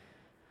 Yeah.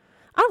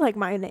 I like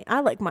my name.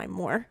 I like mine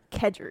more.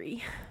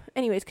 Kedgeree.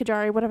 Anyways,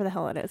 Kajari, whatever the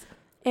hell it is.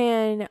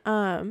 And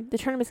the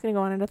tournament's going to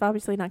go on, and it's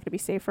obviously not going to be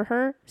safe for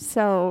her.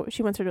 So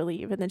she wants her to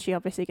leave, and then she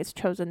obviously gets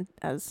chosen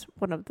as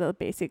one of the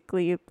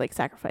basically, like,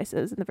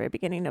 sacrifices in the very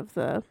beginning of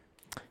the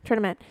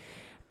tournament.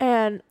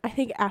 And I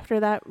think after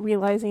that,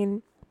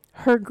 realizing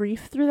her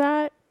grief through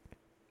that,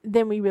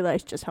 then we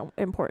realized just how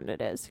important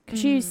it is. Because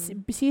she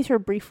sees her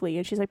briefly,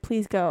 and she's like,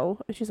 please go.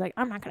 And she's like,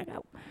 I'm not going to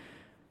go.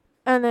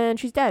 And then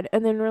she's dead.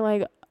 And then we're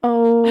like,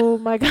 oh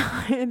my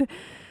God.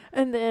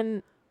 And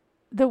then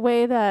the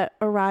way that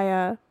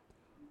Aurea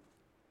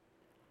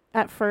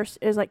at first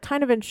is like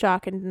kind of in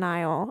shock and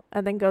denial,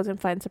 and then goes and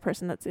finds the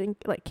person that's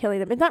like killing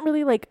them. It's not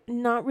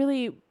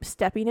really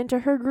stepping into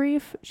her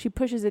grief. She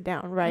pushes it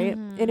down, right?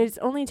 Mm-hmm. And it's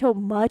only till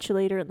much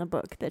later in the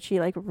book that she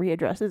like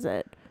readdresses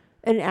it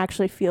and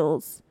actually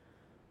feels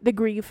the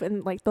grief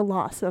and like the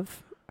loss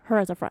of her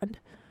as a friend.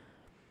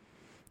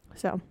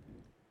 So,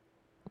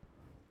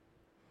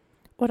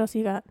 what else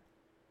you got?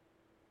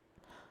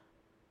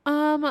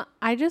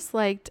 I just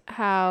liked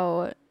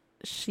how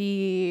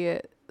she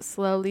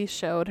slowly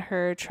showed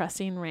her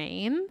trusting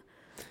Rain.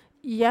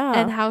 Yeah.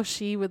 And how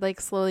she would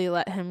like slowly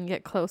let him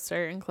get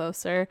closer and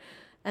closer.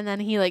 And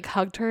then he like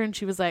hugged her, and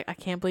she was like, I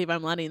can't believe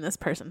I'm letting this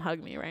person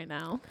hug me right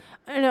now.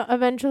 I know.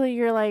 Eventually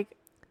you're like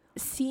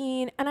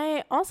seeing, and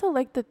I also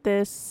like that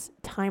this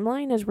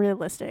timeline is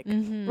realistic,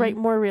 right?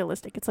 More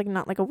realistic. It's like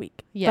not like a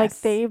week. Yes.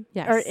 Like they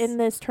are in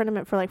this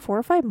tournament for like 4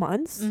 or 5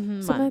 months,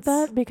 something like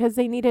that, because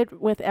they need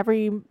it with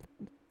every,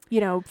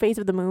 phase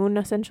of the moon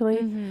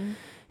essentially.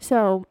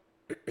 So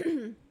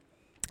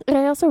And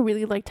I also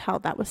really liked how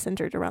that was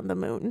centered around the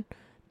moon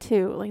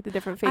too, like the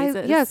different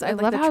phases. I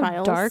love how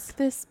trials. Dark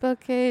this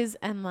book is,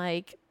 and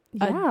like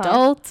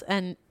adult,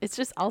 and it's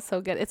just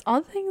also good. It's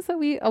all the things that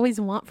we always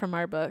want from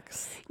our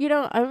books. You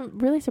know, I'm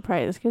really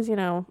surprised because, you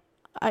know,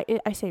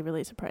 I say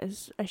really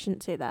surprised. I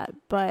shouldn't say that,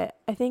 but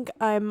I think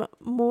I'm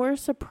more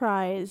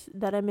surprised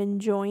that I'm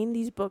enjoying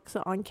these books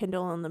on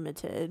Kindle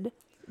Unlimited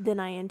than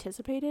I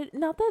anticipated.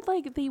 Not that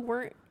like they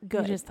weren't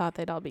good. You just thought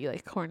they'd all be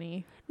like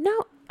corny. No,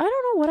 I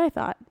don't know what I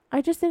thought.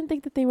 I just didn't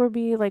think that they would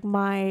be like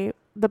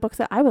the books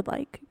that I would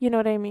like. You know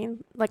what I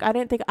mean? Like I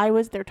didn't think I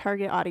was their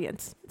target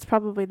audience. It's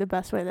probably the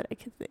best way that I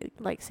could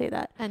like say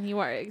that. And you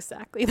are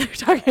exactly their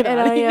target and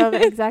audience. I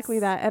am exactly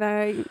that. And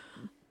I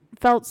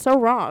felt so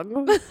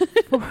wrong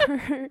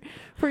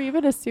for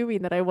even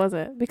assuming that I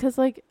wasn't, because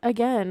like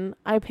again,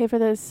 I pay for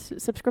this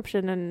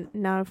subscription and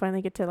now I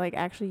finally get to like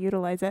actually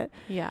utilize it.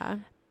 Yeah.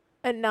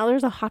 And now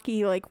there's a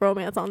hockey like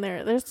romance on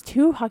there. There's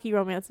 2 hockey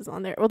romances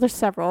on there. Well, there's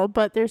several,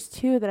 but there's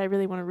 2 that I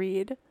really want to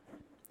read.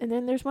 And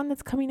then there's one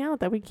that's coming out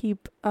that we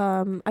keep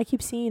I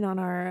keep seeing on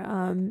our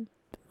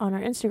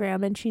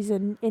Instagram, and she's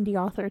an indie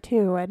author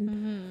too, and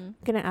I'm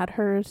gonna add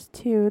hers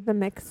to the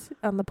mix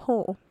on the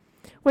poll.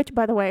 Which,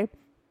 by the way,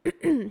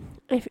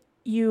 if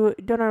you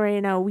don't already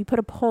know, we put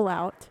a poll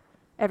out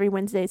every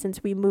Wednesday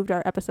since we moved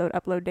our episode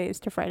upload days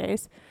to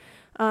Fridays.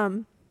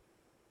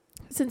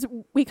 Since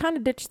we kind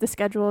of ditched the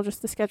schedule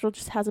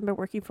just hasn't been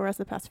working for us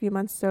the past few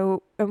months.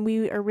 So, and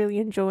we are really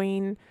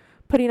enjoying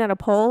putting out a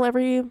poll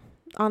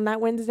on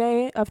that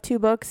Wednesday of 2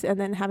 books, and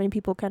then having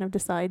people kind of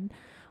decide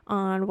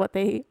on what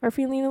they are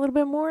feeling a little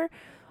bit more.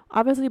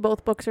 Obviously,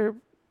 both books are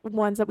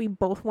ones that we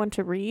both want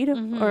to read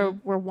or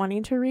we're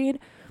wanting to read.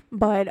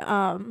 But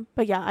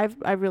yeah,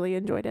 I've really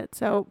enjoyed it.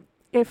 So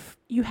if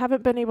you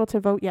haven't been able to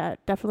vote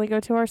yet, definitely go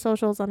to our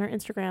socials on our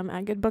Instagram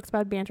at Good Books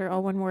Bad Banter,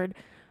 all one word.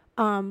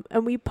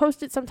 And we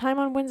post it sometime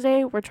on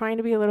Wednesday. We're trying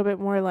to be a little bit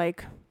more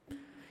like,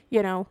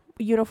 you know,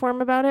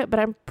 uniform about it, but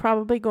I'm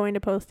probably going to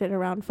post it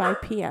around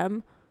 5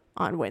 p.m.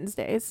 on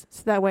Wednesdays.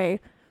 So that way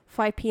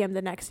 5 p.m.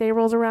 the next day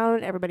rolls around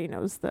and everybody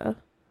knows the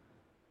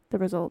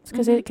results,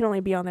 because it can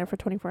only be on there for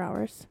 24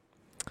 hours.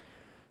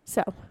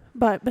 So,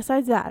 but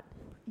besides that,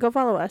 go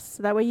follow us.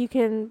 So that way you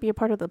can be a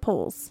part of the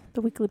polls,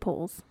 the weekly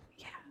polls.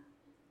 Yeah.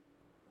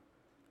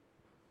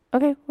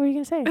 Okay, what were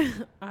you going to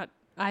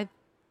say?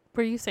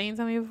 Were you saying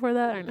something before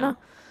that or no?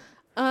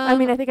 I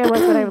mean, I think I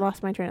was, but I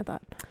lost my train of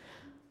thought.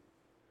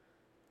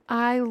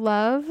 I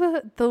love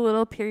the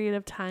little period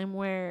of time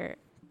where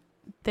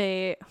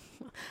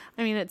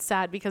it's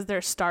sad because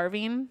they're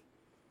starving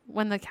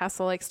when the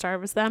castle like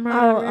starves them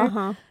or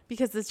whatever,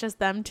 because it's just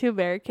them 2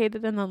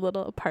 barricaded in the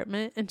little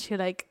apartment, and she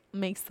like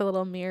makes the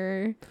little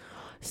mirror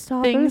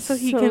thing so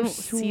he can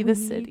see the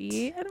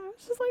city, and I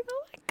was just like,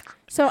 oh my god.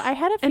 So I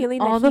had a feeling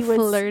that all the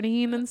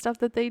flirting and stuff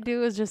that they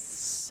do is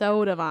just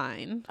so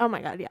divine. Oh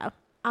my god, yeah.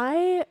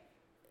 I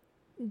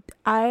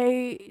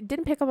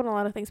didn't pick up on a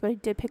lot of things, but I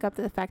did pick up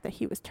the fact that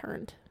he was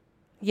turned.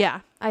 Yeah,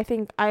 I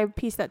think I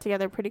pieced that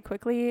together pretty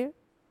quickly.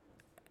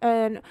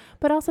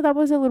 But also that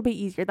was a little bit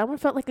easier. That one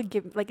felt like a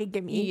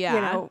gimme, you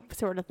know,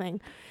 sort of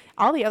thing.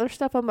 All the other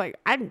stuff, I'm like,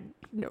 I didn't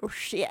know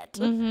shit.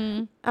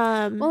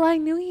 Well, I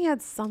knew he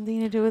had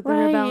something to do with the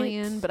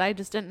rebellion, but I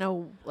just didn't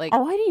know, like.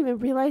 Oh, I didn't even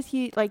realize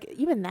he, like,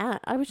 even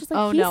that. I was just like,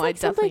 oh no, I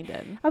definitely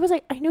did. I was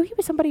like, I knew he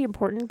was somebody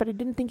important, but I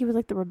didn't think he was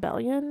like the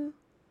rebellion.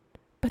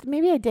 But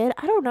maybe I did.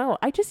 I don't know.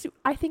 I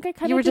think I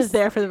kind of. You were just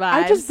there for the vibes.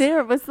 I just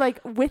there was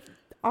like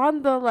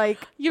on the like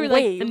you were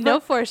wave. Like no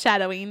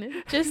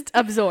foreshadowing, just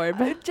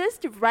absorb.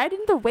 Just right in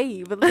the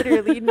wave,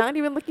 literally, not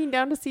even looking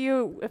down to see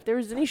if there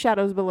was any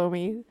shadows below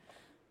me.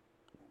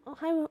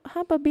 Oh,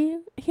 hi, Bubby.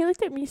 He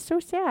looked at me so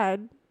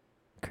sad.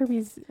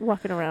 Kirby's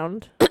walking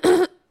around.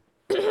 I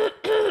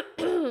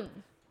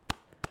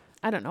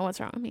don't know what's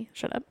wrong with me.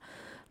 Shut up.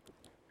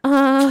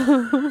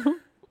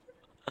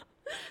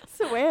 It's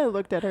the way I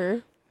looked at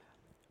her.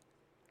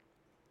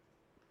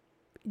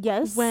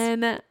 Yes.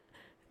 When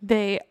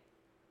they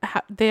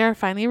are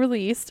finally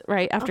released,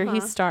 right after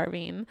he's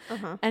starving,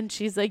 and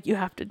she's like, "You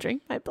have to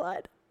drink my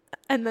blood,"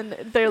 and then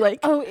they're like,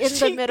 "Oh, in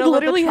the middle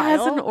literally of the trial?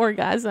 has an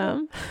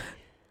orgasm."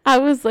 I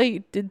was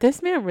like, "Did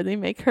this man really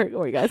make her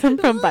orgasm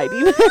from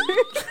biting her?" I'm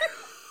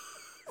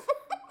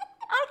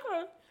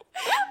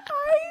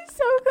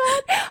so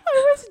glad.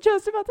 I was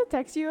just about to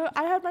text you.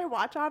 I had my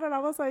watch on, and I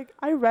was like,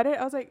 I read it.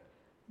 I was like,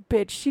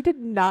 bitch, she did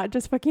not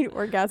just fucking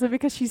orgasm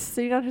because she's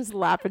sitting on his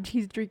lap and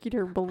she's drinking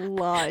her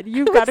blood.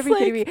 You've got to be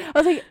kidding me. I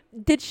was like,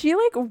 did she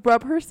like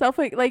rub herself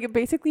like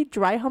basically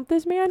dry hump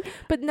this man?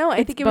 But no,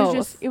 I think it was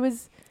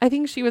just I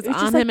think she was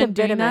on him and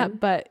doing that,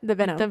 but the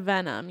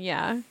venom,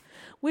 yeah.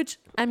 Which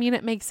I mean,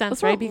 it makes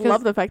sense, right? Because I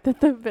love the fact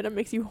that the venom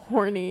makes you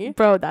horny,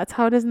 bro. That's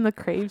how it is in the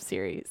Crave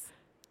series.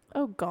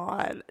 Oh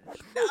God,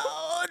 no,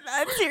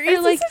 that series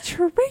is like a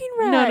train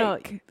wreck. No,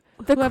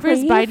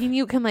 whoever's biting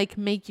you can like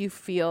make you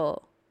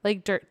feel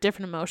like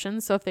different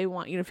emotions. So if they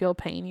want you to feel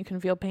pain, you can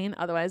feel pain.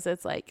 Otherwise,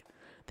 it's like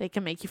they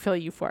can make you feel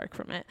euphoric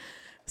from it.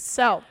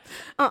 So,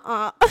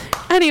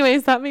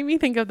 anyways, that made me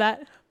think of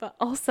that. But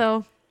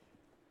also,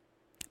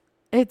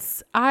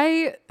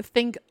 I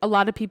think a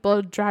lot of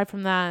people drive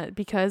from that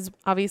because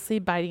obviously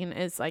biting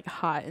is like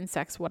hot in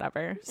sex,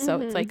 whatever. So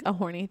it's like a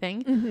horny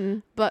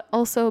thing. But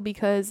also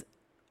because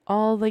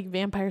all like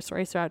vampire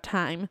stories throughout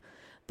time,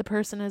 the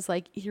person is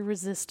like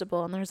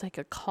irresistible and there's like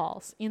a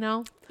call, you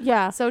know?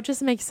 Yeah. So it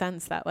just makes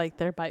sense that like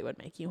their bite would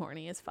make you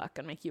horny as fuck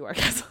and make you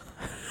orgasm.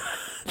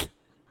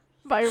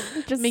 By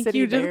just make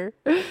sitting you there.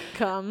 Just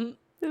come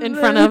in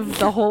front of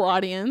the whole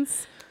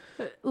audience.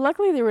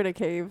 Luckily they were in a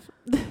cave.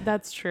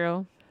 That's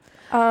true.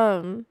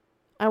 I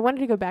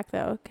wanted to go back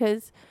though,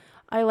 because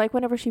I like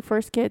whenever she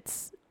first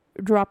gets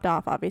dropped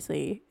off,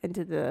 obviously,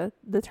 into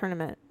the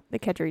tournament, the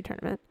catchery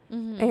tournament.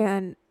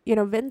 And, you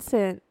know,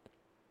 Vincent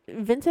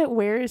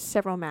wears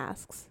several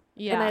masks.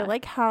 Yeah. And I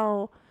like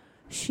how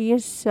she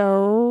is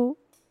so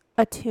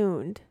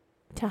attuned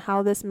to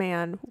how this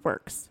man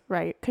works,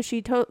 right? Because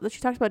she talks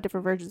about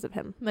different versions of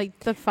him. Like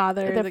the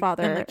father, and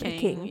the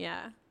king.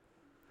 Yeah.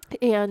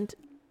 And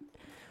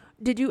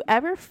did you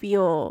ever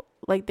feel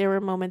like there were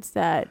moments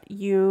that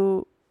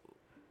you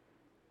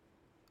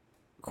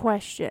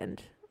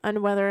questioned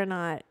on whether or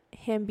not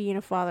him being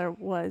a father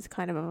was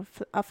kind of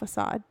a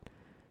facade?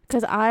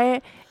 Because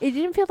it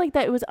didn't feel like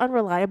that it was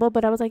unreliable,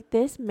 but I was like,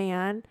 this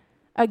man,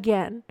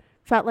 again,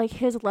 felt like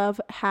his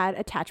love had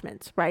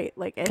attachments, right?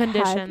 Like it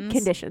had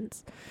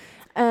conditions.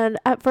 And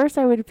at first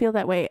I would feel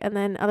that way. And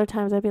then other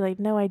times I'd be like,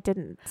 no, I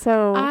didn't.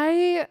 So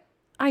I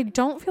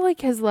don't feel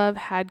like his love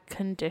had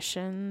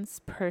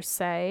conditions per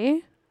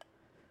se.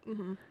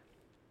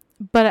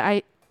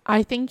 But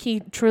I think he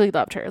truly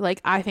loved her.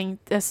 Like, I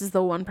think this is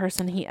the one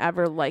person he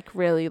ever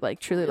really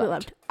truly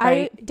loved.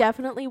 Right? I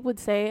definitely would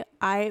say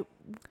I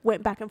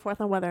went back and forth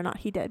on whether or not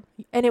he did.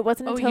 And it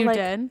wasn't until you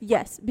did?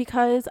 Yes,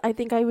 because I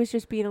think I was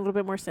just being a little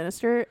bit more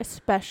sinister,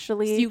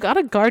 especially. So you got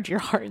to guard your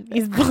heart in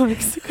these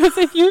books, because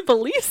if you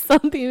believe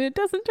something and it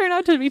doesn't turn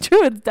out to be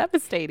true, it's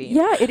devastating.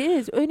 Yeah, it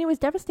is. And it was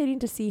devastating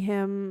to see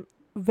him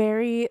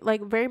very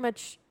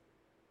much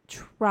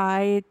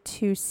try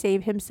to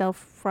save himself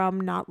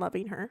from not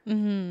loving her.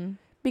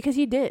 Because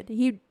he did.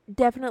 He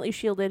definitely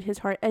shielded his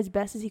heart as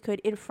best as he could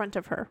in front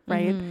of her,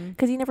 right?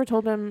 Because he never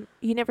told him,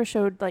 he never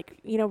showed, like,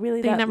 you know,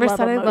 really that never love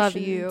said emotions. I love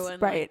you.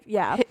 And right, like,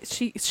 yeah.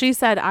 She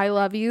said I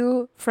love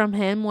you from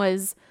him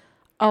was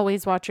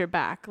always watch your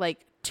back,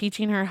 like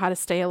teaching her how to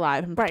stay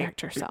alive and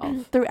protect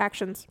herself. Through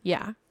actions.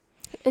 Yeah.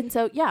 And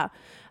so, yeah.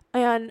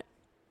 And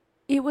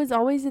it was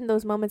always in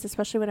those moments,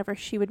 especially whenever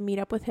she would meet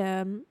up with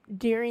him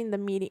during the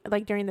meeting,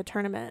 like during the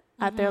tournament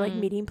at their like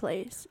meeting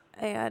place.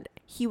 And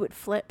he would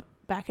flip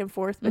back and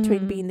forth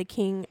between being the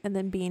king and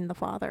then being the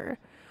father.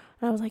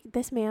 And I was like,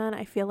 this man,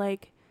 I feel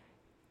like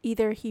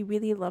either he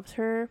really loves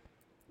her,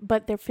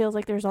 but there feels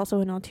like there's also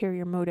an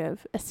ulterior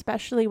motive,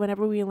 especially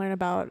whenever we learn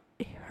about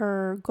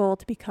her goal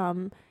to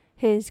become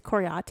his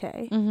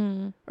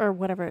Coriate or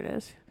whatever it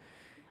is.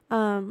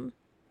 And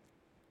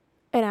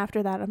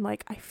after that, I'm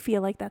like, I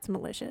feel like that's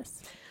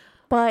malicious.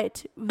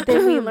 But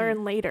then we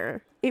learn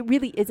later, it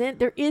really isn't.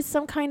 There is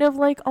some kind of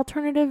like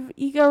alternative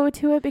ego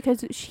to it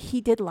because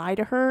he did lie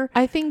to her.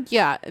 I think,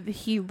 yeah,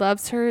 he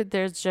loves her.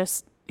 There's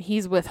just,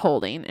 he's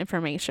withholding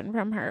information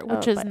from her,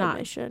 which is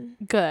not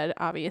good,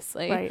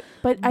 obviously. Right.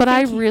 But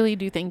I really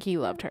do think he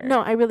loved her. No,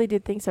 I really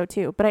did think so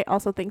too. But I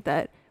also think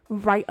that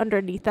right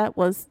underneath that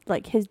was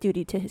like his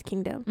duty to his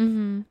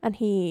kingdom. And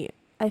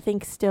I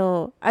think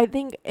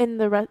in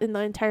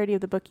the entirety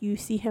of the book, you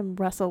see him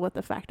wrestle with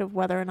the fact of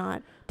whether or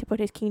not to put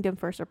his kingdom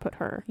first or put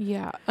her.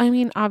 Yeah. I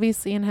mean,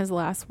 obviously in his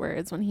last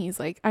words when he's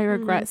like, I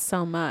regret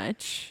so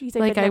much. He's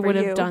like I would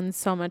have done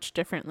so much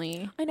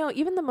differently. I know.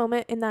 Even the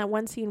moment in that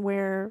one scene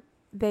where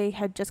they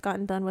had just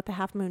gotten done with the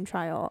Half Moon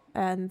trial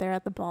and they're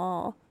at the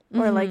ball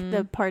or like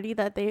the party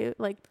that they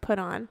like put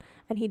on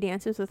and he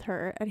dances with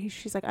her and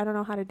she's like, I don't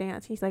know how to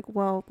dance. He's like,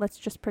 well, let's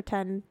just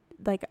pretend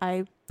like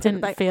I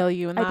didn't fail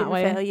you in that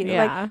way. Fail you.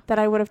 Yeah. Like that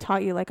I would have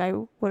taught you, like I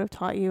would have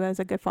taught you as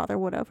a good father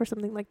would have, or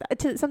something like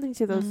that. Something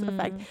to those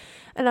effect.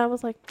 And I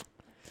was like,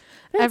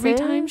 every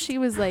time she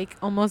was like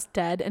almost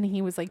dead and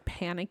he was like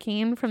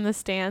panicking from the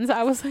stands,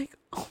 I was like,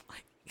 oh my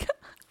God.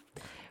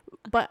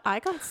 But I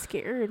got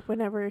scared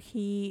when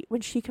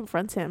she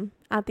confronts him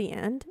at the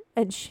end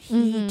and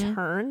he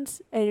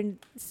turns and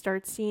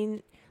starts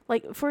seeing,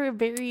 like, for a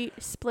very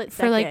split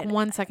second. For like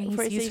 1 second,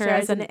 he sees her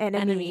as an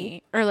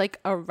enemy or like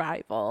a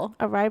rival.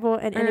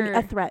 An enemy,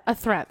 a threat. A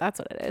threat, that's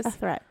what it is. A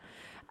threat.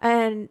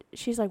 And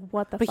she's like,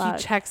 what the fuck? But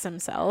he checks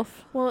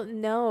himself. Well,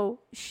 no.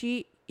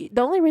 The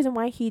only reason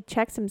why he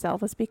checks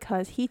himself is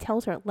because he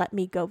tells her, let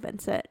me go,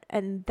 Vincent.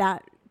 And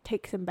that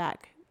takes him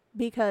back.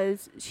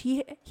 Because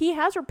he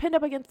has her pinned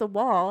up against the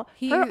wall.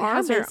 Her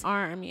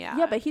arm, yeah.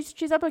 Yeah, but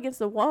she's up against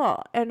the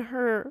wall. And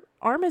her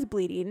arm is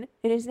bleeding.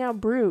 It is now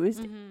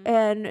bruised.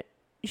 And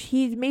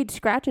he's made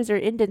scratches or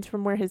indents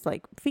from where his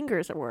like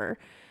fingers were,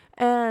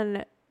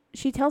 and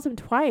she tells him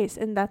twice,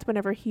 and that's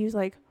whenever he's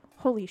like,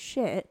 holy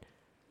shit,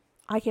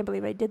 I can't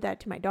believe I did that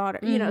to my daughter,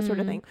 you know, sort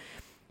of thing.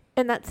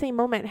 And that same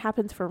moment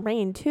happens for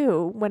Rain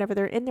too, whenever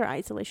they're in their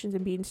isolations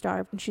and being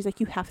starved, and she's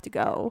like, you have to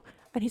go.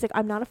 And he's like,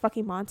 I'm not a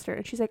fucking monster.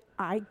 And she's like,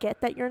 I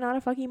get that you're not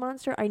a fucking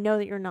monster, I know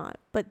that you're not,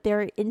 but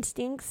there are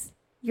instincts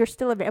you're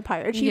still a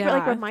vampire. And she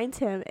like reminds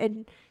him,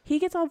 and he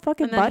gets all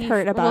fucking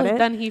butthurt about it.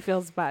 Then he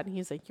feels bad, and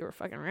he's like, you were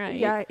fucking right.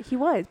 Yeah, he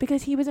was,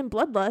 because he was in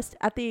bloodlust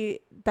at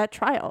that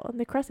trial in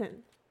the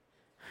Crescent.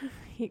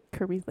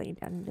 Kirby's laying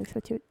down next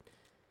to it.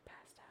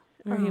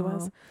 Or he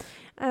was.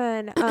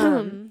 And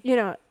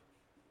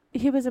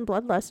he was in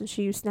bloodlust, and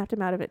she snapped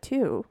him out of it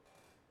too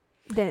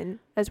then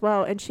as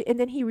well. And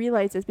then he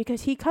realizes,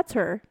 because he cuts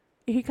her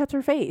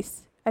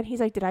face, and he's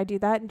like, did I do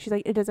that? And she's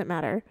like, it doesn't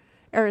matter,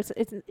 or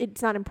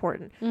it's not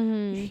important.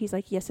 He's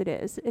like, yes it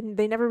is. And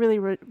they never really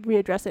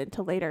readdress it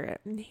until later.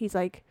 And he's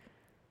like,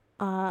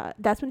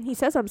 that's when he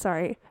says I'm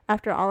sorry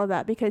after all of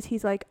that, because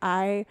he's like,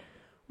 I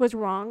was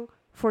wrong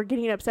for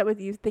getting upset with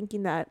you,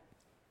 thinking that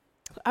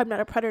I'm not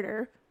a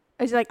predator.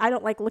 He's like, I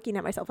don't like looking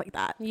at myself like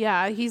that.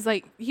 Yeah, he's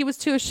like, he was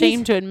too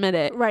ashamed to admit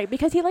it. Right,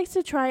 because he likes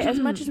to try, as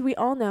much as we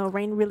all know,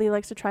 Rain really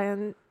likes to try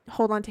and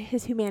hold on to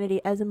his humanity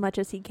as much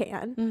as he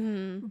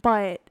can.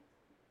 But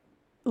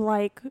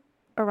like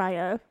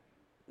Araya,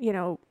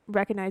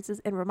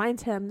 recognizes and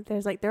reminds him,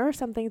 there are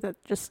some things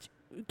that just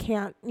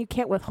you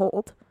can't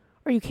withhold,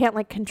 or you can't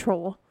like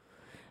control,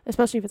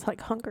 especially if it's like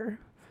hunger.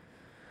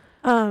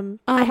 I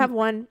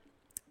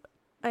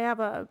have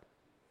a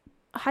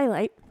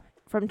highlight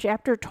from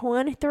chapter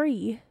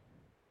 23,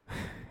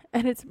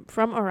 and it's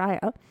from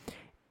Araya,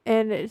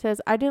 and it says,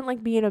 I didn't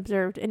like being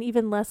observed, and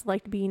even less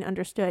liked being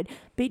understood,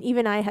 but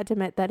even I had to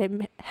admit that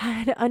it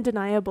had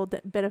undeniable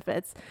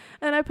benefits.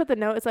 And I put the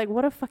note, it's like,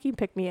 what a fucking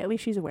pick me, at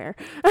least she's aware.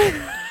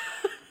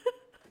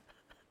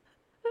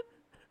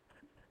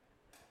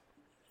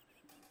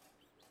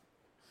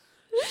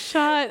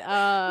 Shut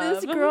up.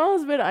 This girl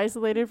has been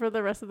isolated from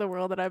the rest of the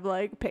world, and I'm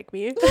like, pick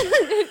me.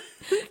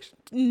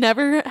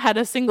 Never had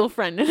a single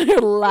friend in her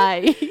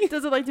life.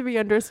 Doesn't like to be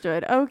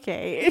understood.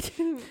 Okay.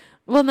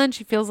 Well, then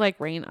she feels like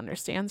Rain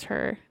understands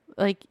her,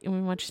 like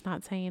when she's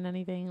not saying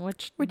anything,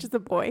 which is the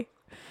boy.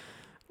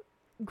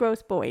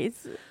 Gross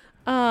boys.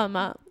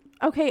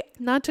 Okay,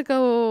 not to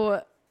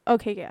go.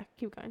 Okay, yeah,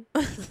 keep going.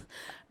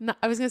 No,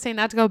 I was gonna say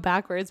not to go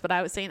backwards, but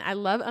I was saying I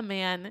love a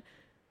man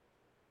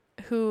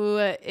who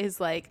is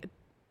like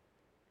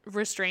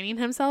restraining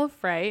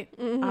himself, right?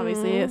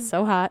 Obviously, it's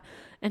so hot,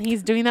 and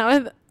he's doing that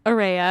with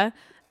Araya,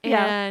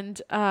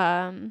 and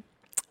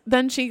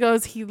then she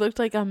goes, he looked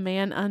like a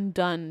man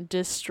undone,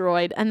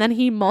 destroyed. And then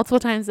he multiple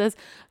times says,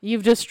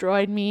 you've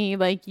destroyed me,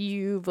 like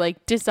you've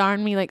like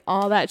disarmed me, like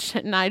all that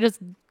shit. And I just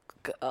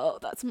go,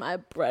 that's my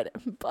bread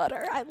and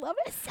butter. I love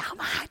it so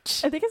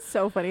much. I think it's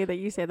so funny that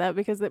you say that,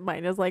 because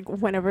mine is like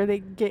whenever they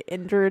get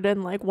injured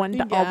and like one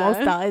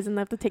almost dies and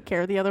they have to take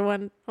care of the other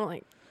one. I'm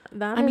like,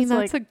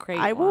 that's a great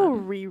I will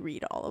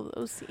reread all of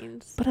those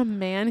scenes. But a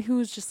man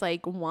who's just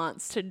like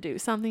wants to do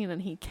something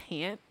and he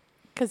can't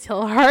because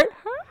he'll hurt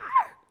her.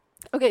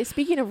 Okay,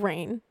 speaking of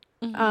Rain,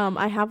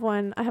 I have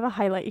a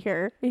highlight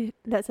here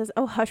that says,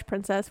 oh, hush,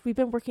 princess. We've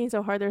been working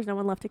so hard, there's no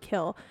one left to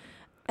kill.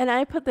 And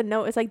I put the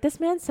note, it's like, this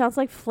man sounds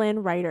like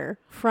Flynn Rider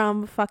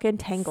from fucking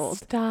Tangled.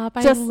 Stop,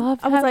 I love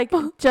that. I was like,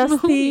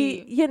 just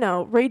the,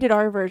 rated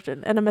R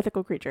version and a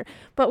mythical creature.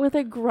 But with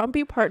a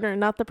grumpy partner,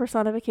 not the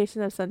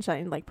personification of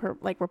sunshine, like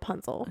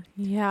Rapunzel.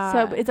 Yeah.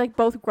 So it's like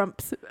both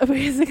grumps,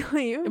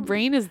 basically.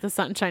 Rain is the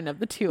sunshine of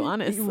the two,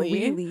 honestly.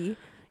 Really?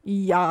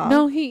 Yeah.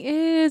 No, he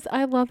is.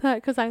 I love that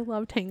because I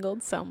love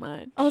Tangled so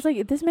much. I was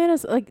like, this man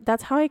is like,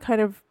 that's how I kind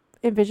of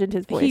envisioned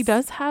his voice. He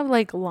does have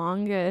like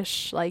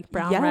longish, like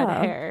brown red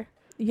hair.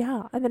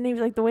 Yeah. And then he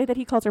was like, the way that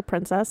he calls her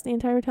princess the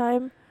entire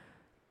time.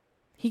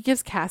 He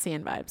gives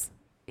Cassian vibes.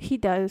 He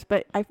does,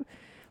 but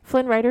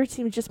Flynn Rider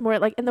seems just more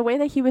like, in the way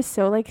that he was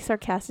so like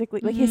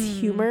sarcastically, like his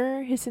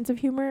humor, his sense of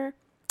humor.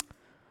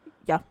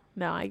 Yeah.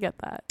 No, I get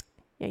that.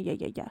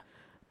 Yeah.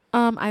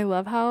 I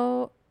love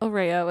how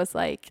Araya was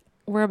like,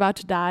 we're about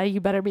to die, you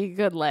better be a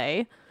good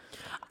lay.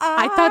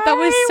 I thought that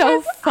was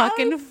so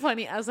fucking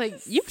funny. I was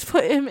like, you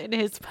put him in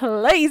his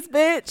place,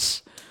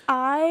 bitch.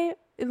 I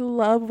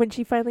love when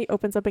she finally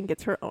opens up and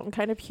gets her own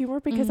kind of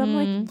humor, because I'm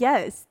like,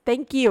 yes,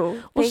 thank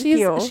you. Well,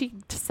 she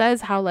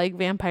says how like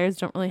vampires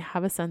don't really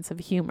have a sense of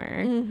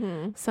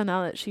humor. So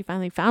now that she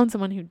finally found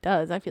someone who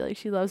does, I feel like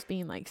she loves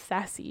being like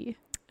sassy.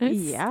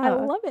 Yeah, I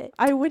love it.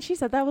 When she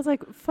said that, I was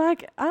like,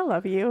 fuck, I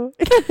love you.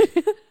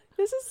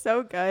 This is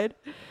so good.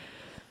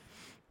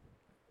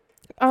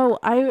 Oh,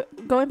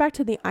 going back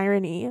to the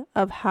irony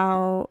of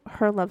how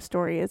her love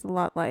story is a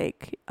lot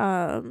like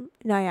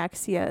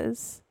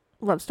Nyaxia's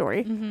love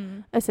story,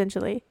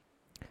 essentially.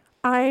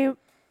 I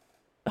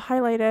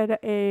highlighted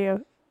a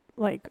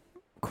like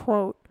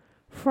quote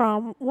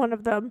from one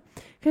of them,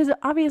 because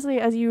obviously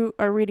as you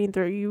are reading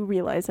through, you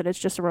realize that it's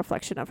just a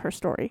reflection of her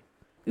story.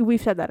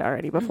 We've said that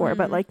already before,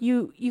 but like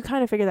you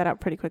kind of figure that out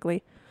pretty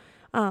quickly.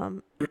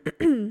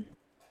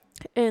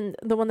 And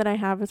the one that I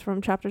have is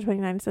from chapter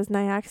 29. It says,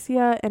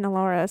 Nyaxia and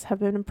Alaris have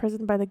been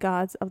imprisoned by the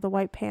gods of the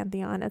White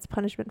Pantheon as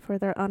punishment for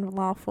their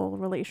unlawful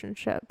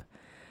relationship.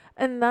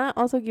 And that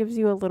also gives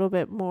you a little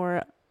bit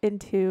more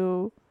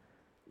into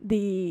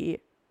the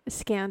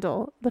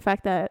scandal. The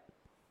fact that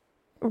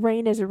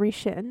Rain is a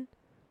Rishin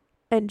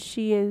and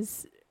she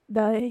is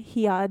the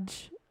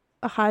Hiaj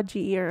a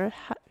Haji or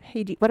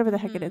Haji, whatever the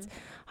heck it is.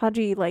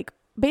 Haji, like,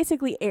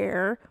 basically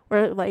heir,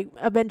 or, like,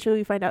 eventually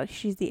we find out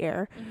she's the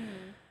heir.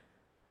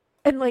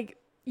 And, like,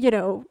 you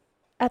know,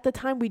 at the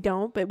time we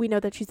don't, but we know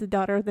that she's the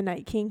daughter of the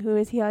Night King, who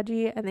is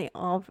Hiaji, and they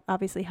all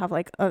obviously have,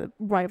 like, a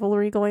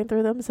rivalry going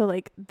through them. So,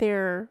 like,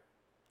 their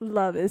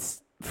love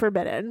is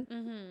forbidden.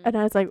 And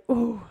I was like,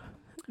 ooh,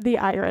 the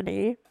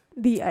irony.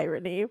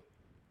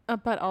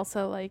 But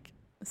also, like,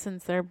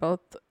 since they're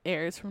both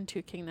heirs from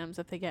two kingdoms,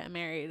 if they get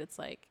married, it's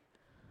like,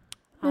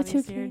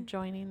 obviously you're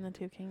joining the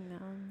two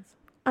kingdoms.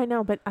 I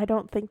know, but I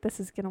don't think this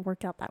is going to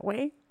work out that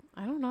way.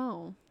 I don't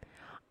know.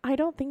 I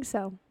don't think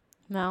so.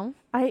 No?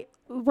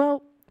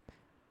 Well,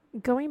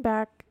 going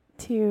back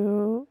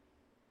to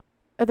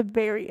at the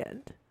very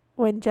end,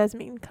 when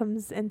Jasmine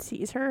comes and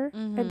sees her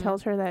and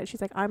tells her that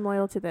she's like, I'm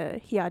loyal to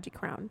the Hiaji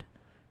crown.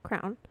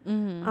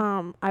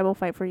 I will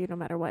fight for you no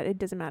matter what. It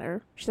doesn't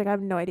matter. She's like, I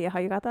have no idea how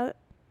you got that,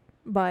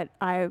 but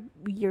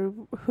you're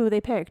who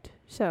they picked,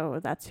 so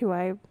that's who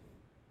I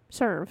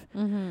serve.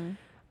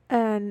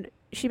 And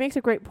she makes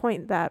a great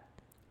point that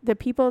the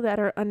people that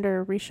are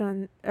under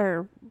Rishon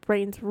or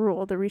Rain's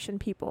rule, the Rishon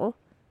people,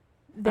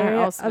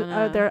 they're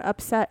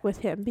upset with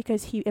him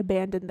because he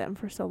abandoned them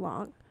for so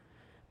long.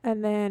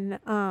 And then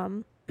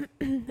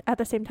at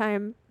the same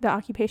time, the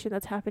occupation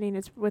that's happening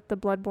is with the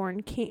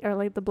Bloodborne king, or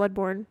like the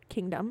Bloodborne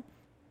kingdom,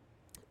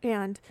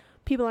 and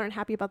people aren't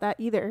happy about that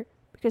either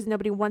because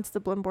nobody wants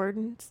the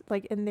Bloodborns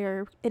like in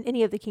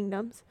any of the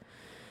kingdoms.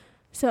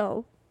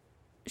 So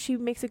she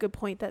makes a good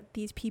point that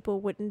these people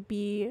wouldn't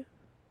be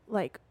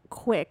like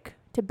quick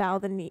to bow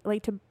the knee,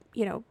 like to,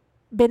 you know,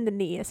 bend the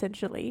knee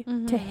essentially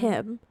to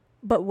him,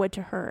 but would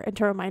to her, and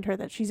to remind her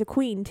that she's a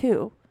queen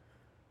too.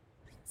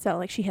 So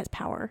like she has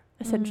power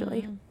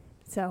essentially.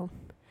 So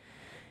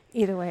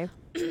either way.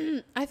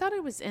 I thought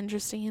it was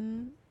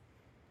interesting.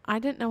 I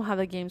didn't know how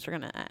the games were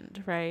going to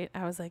end, right?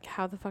 I was like,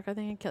 how the fuck are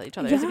they going to kill each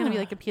other? Is it going to be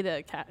like a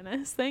Peeta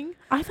Katniss thing?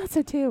 I thought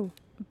so too.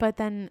 But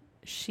then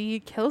she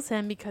kills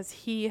him because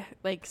he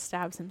like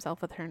stabs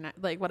himself with her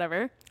like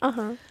whatever.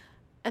 And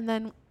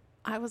then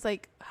I was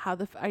like, how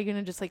are you going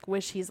to just like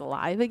wish he's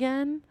alive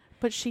again?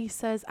 But she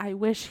says, I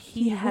wish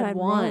he had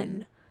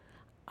won.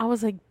 I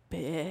was like,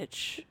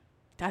 bitch,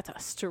 that's a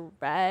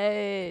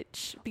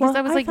stretch. Because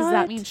I was like, does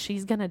that mean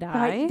she's going to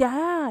die?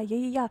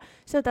 Yeah.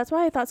 So that's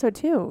why I thought so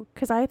too.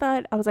 Because I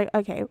was like,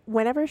 okay,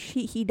 whenever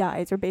he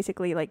dies, or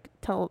basically like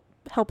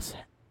helps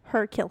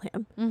her kill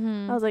him,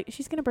 I was like,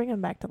 she's going to bring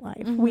him back to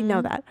life. We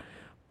know that.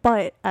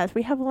 But as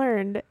we have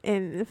learned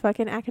in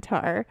fucking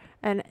ACOTAR,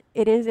 and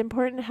it is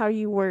important how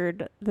you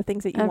word the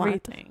things that you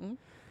want.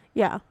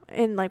 Yeah.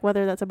 And like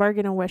whether that's a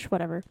bargain, a wish,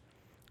 whatever.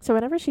 So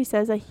whenever she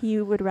says that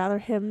he would rather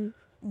him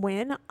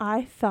win,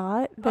 I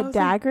thought the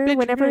dagger,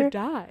 like,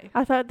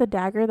 I thought the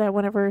dagger that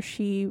whenever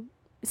she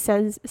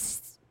says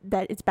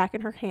that it's back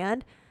in her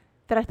hand,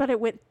 that I thought it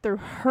went through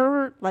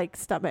her like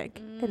stomach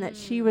and that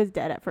she was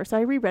dead at first. So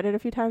I reread it a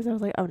few times. I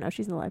was like, oh no,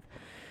 she's alive.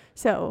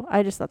 So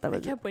I just thought that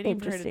was kept waiting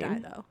for her to die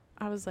though.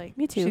 I was like,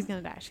 me too. She's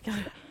gonna die.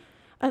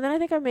 And then I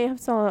think I may have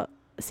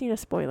seen a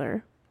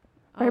spoiler,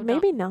 or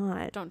maybe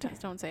not.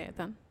 Don't say it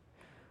then.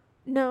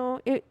 No,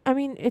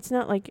 it's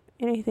not like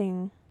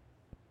anything.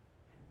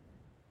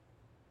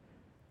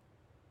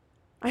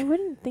 I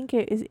wouldn't think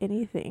it is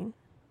anything,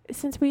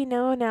 since we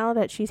know now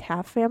that she's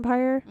half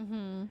vampire.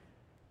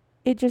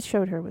 It just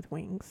showed her with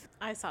wings.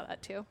 I saw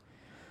that too.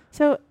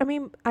 So I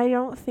mean, I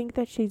don't think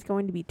that she's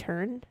going to be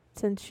turned,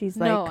 since she's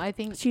like, no, I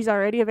think she's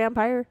already a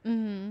vampire.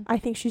 I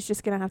think she's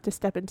just gonna have to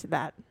step into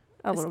that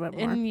a little bit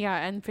more,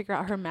 and figure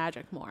out her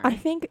magic more. I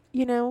think,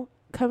 you know,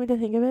 coming to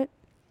think of it,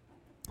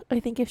 I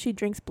think if she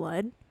drinks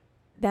blood,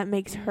 that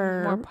makes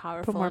her more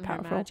powerful.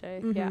 Her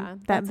magic. Yeah,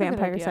 that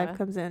vampire side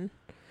comes in,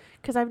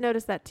 because I've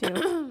noticed that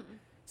too.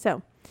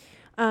 So,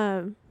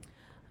 I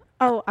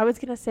was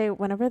gonna say,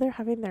 whenever they're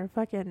having their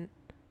fucking,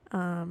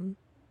 what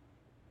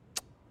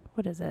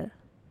is it?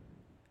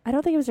 I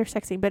don't think it was her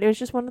sex scene, but it was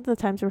just one of the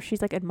times where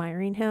she's like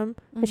admiring him,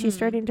 and she's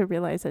starting to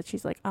realize that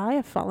she's like, I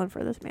have fallen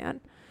for this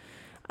man.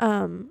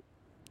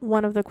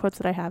 One of the quotes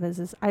that I have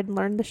is I'd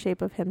learned the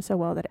shape of him so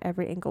well that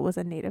every angle was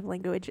a native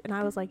language. And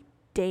I was like,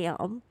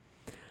 damn,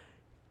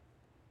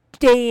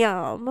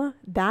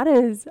 that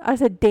is, I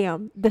said,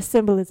 damn, the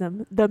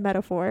symbolism, the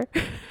metaphor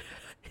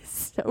is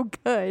so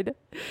good.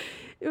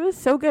 It was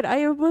so good.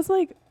 I was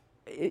like,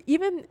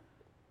 even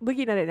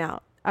looking at it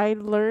now, I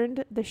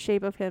learned the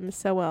shape of him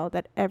so well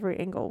that every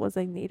angle was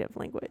a native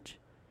language.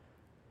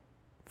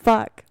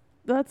 Fuck.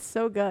 That's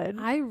so good.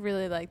 I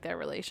really like their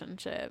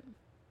relationship.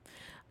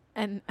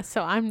 And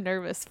so I'm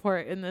nervous for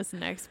it in this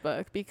next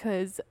book,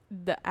 because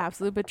the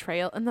absolute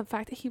betrayal and the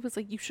fact that he was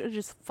like, you should have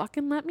just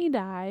fucking let me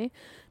die,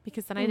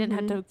 because then I didn't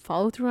have to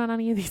follow through on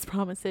any of these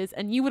promises,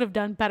 and you would have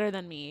done better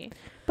than me.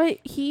 But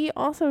he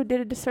also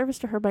did a disservice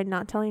to her by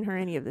not telling her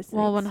any of this.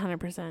 Well,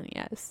 100%,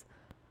 yes.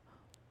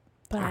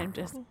 But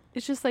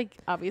it's just like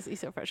obviously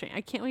so frustrating.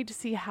 I can't wait to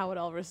see how it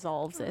all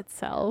resolves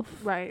itself.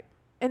 Right.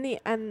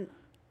 And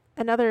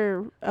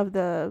another of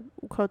the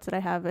quotes that I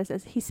have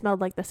is he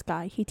smelled like the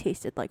sky. He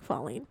tasted like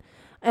falling.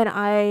 And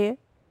I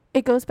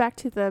it goes back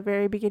to the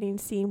very beginning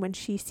scene when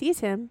she sees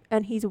him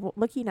and he's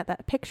looking at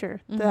that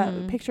picture,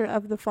 the picture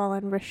of the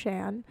fallen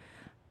Rishan.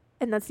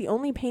 And that's the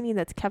only painting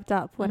that's kept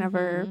up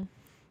whenever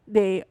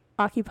they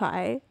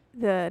occupy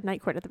the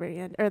night court at the very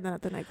end, or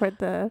not the night court,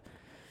 the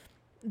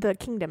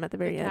kingdom at the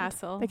very end.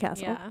 The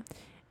castle. Yeah.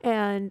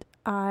 And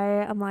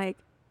I'm like,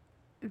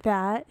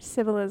 that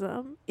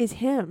symbolism is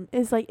him.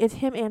 Is like, it's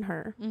him and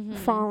her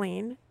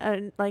falling,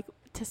 and like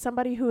to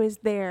somebody who is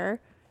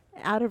there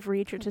out of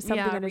reach, or to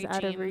something that is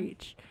out of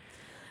reach.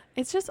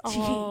 It's just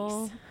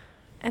all,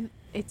 and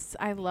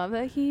I love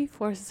that he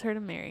forces her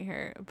to marry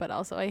her, but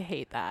also I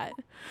hate that.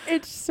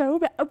 It's so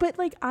bad. But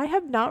like, I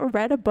have not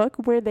read a book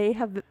where they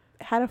have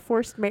had a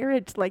forced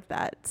marriage like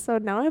that. So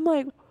now I'm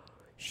like,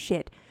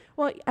 shit.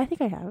 Well, I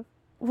think I have.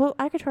 Well,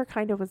 Akatar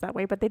kind of was that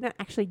way, but they didn't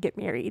actually get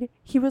married.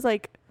 He was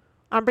like,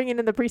 I'm bringing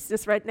in the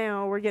priestess right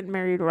now. We're getting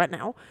married right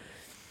now.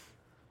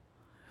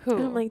 Who?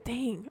 And I'm like,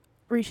 dang.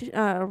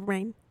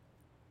 Rain.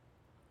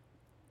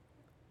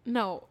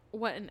 No,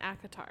 what in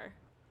Akatar?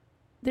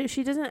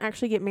 She doesn't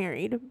actually get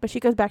married, but she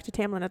goes back to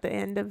Tamlin at the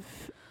end of...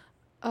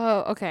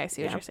 Oh, okay. I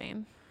see what you're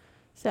saying.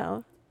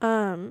 So,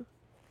 this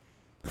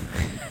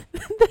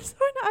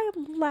one I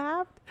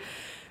laughed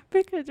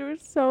because it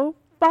was so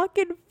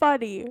fucking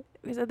funny.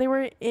 So they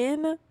were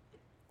in,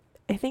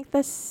 I think,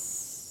 the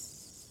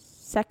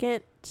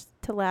second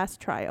to last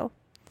trial,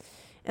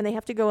 and they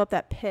have to go up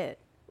that pit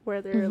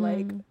where they're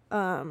like,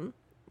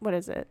 what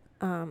is it?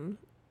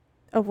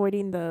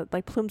 Avoiding the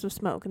like plumes of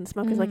smoke, and the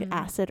smoke is like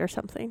acid or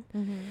something.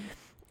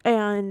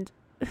 And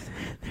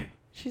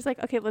she's like,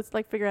 okay, let's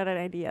like figure out an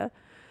idea.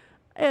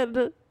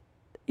 And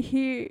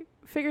he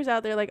figures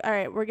out, they're like, all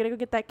right, we're gonna go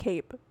get that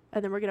cape,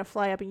 and then we're gonna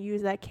fly up and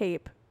use that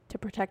cape to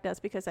protect us,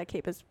 because that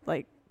cape is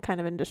like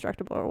kind of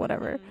indestructible or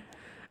whatever.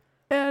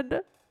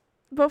 And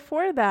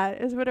before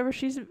that is whenever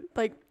she's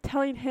like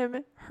telling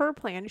him her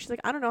plan, she's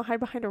like, I don't know, hide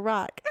behind a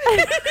rock.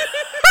 I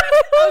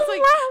was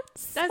like,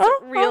 that's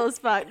real as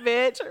fuck,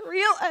 bitch.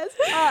 Real as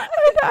fuck.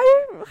 And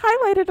I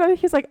highlighted on it.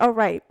 He's like, oh,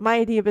 right. My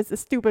idea is the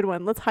stupid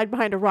one. Let's hide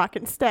behind a rock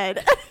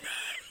instead.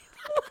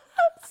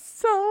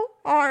 So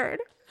hard.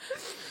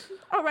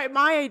 All right.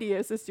 My idea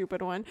is the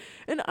stupid one.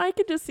 And I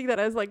could just see that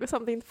as like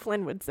something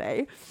Flynn would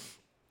say.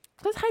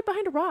 Let's hide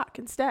behind a rock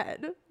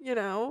instead, you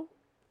know?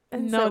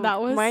 And no, so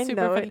that was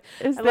super funny.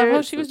 I love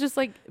how she was just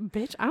like,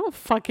 bitch, I don't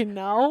fucking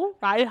know.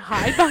 I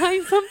hide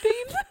behind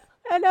something.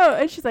 I know.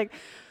 And she's like,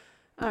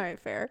 all right,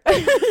 fair. I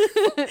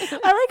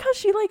like how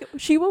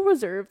she will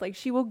reserve, like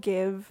she will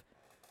give,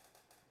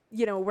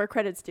 you know, where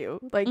credit's due,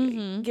 like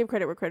give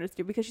credit where credit's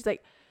due, because she's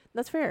like,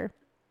 that's fair.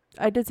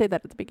 I did say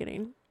that at the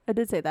beginning. I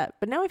did say that,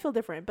 but now I feel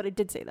different, but I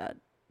did say that.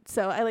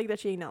 So I like that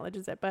she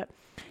acknowledges it. But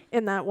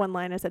in that one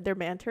line, I said their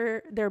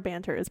banter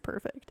is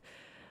perfect.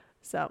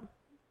 So,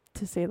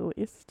 to say the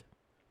least.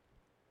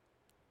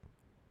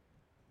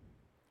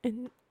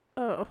 And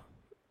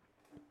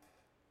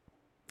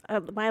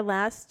my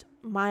last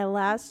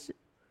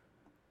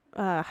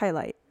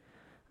highlight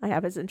I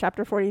have is in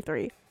chapter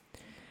 43,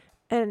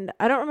 and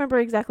I don't remember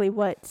exactly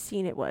what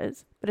scene it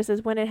was, but it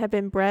says, when it had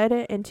been bred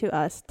into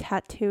us,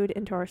 tattooed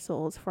into our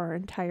souls for our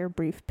entire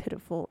brief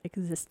pitiful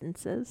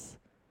existences.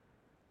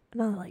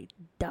 And I'm like,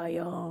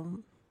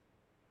 damn,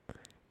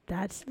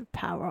 that's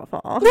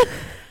powerful.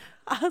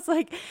 I was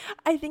like,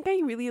 I think I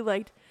really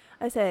liked,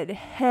 I said,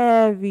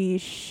 heavy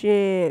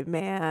shit,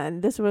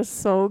 man, this was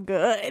so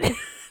good.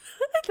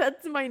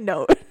 That's my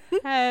note.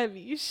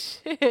 Heavy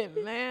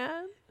shit,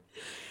 man.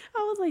 I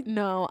was like,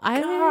 no,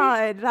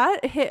 God,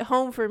 that hit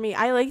home for me.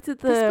 I liked it.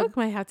 This book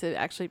might have to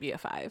actually be a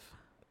 5.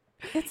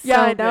 It's so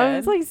I know. I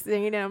was like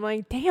saying it. I'm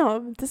like,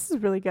 damn, this is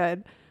really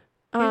good.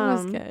 It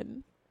was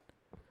good.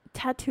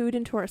 Tattooed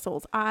into our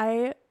souls.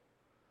 That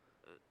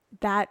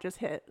just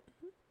hit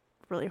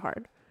really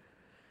hard.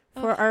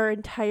 For our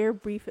entire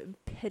brief and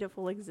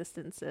pitiful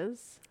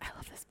existences. I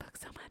love this book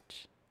so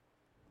much.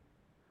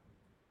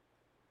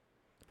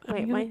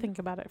 Wait, I'm going to think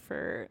about it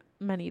for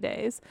many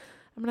days.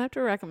 I'm going to have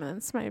to recommend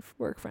this to my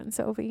work friend,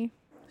 Sophie.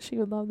 She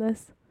would love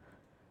this.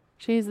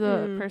 She's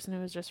the person who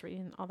was just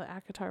reading all the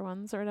Akatar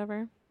ones or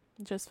whatever.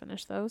 Just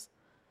finished those.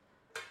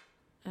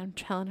 I'm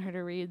telling her to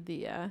read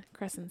the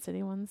Crescent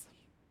City ones.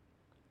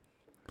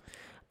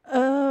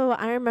 Oh,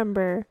 I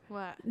remember.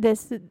 What?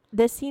 This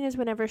scene is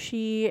whenever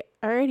she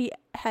already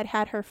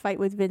had her fight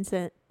with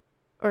Vincent,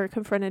 or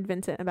confronted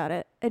Vincent about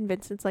it. And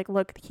Vincent's like,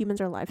 look,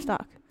 humans are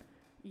livestock.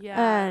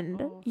 Yeah.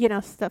 And, you know,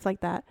 stuff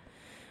like that.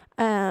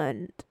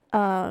 And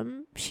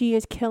she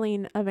is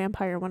killing a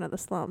vampire in one of the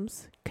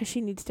slums because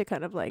she needs to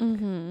kind of like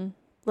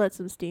let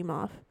some steam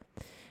off.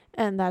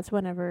 And that's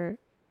whenever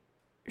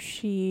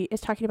she is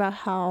talking about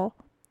how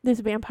this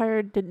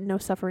vampire didn't know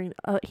suffering.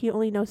 He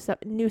only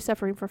knew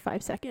suffering for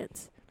 5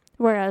 seconds.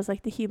 Whereas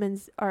like the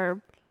humans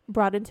are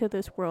brought into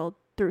this world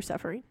through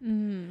suffering.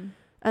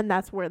 And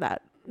that's where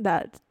that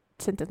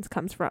sentence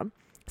comes from.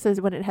 It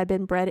says, when it had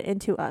been bred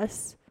into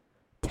us,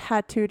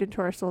 tattooed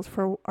into our souls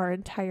for our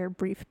entire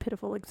brief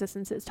pitiful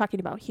existences, talking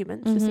about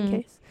humans, just in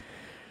case.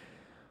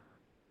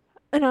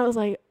 And I was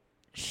like,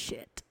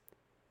 shit,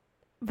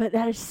 But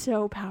that is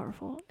so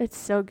powerful. It's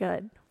so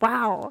good.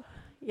 Wow.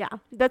 Yeah,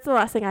 that's the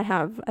last thing I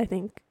have, I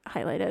think,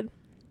 highlighted.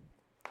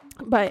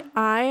 But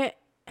I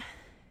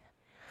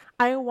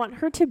want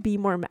her to be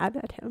more mad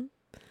at him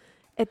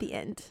at the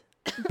end.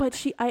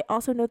 But I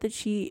also know that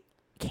she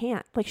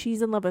can't. Like,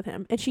 she's in love with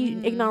him. And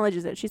she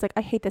acknowledges it. She's like,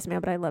 I hate this man,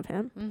 but I love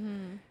him.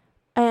 Mm-hmm.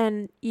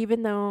 And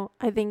even though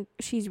I think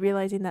she's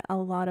realizing that a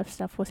lot of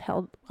stuff was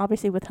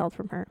obviously withheld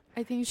from her.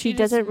 I think she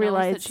doesn't doesn't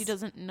realize that she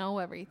doesn't know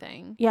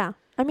everything. Yeah.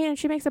 I mean, and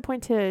she makes a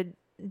point to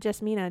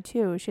Jasmina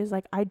too. She's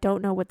like, I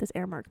don't know what this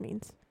air mark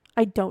means.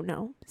 I don't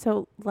know.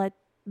 So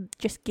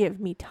just give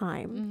me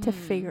time to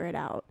figure it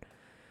out.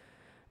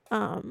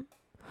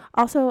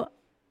 Also,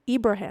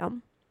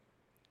 Ibrahim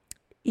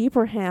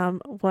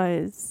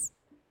was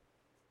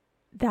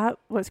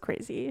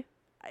crazy.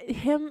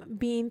 Him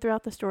being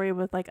throughout the story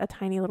with like a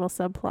tiny little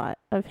subplot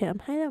of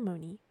him. Hi there,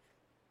 Moni.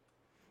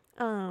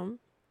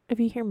 If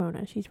you hear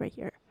Mona, she's right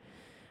here.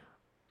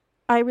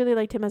 I really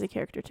liked him as a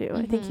character too.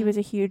 I think he was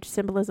a huge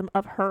symbolism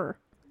of her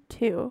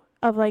too,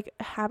 of like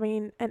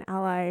having an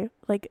ally,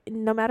 like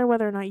no matter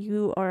whether or not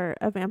you are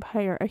a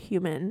vampire, a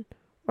human,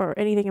 or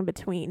anything in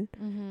between,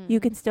 you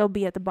can still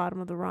be at the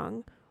bottom of the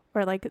rung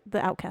or like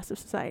the outcast of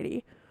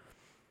society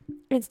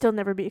and still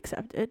never be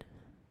accepted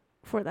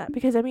for that.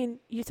 Because I mean,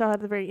 you saw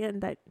at the very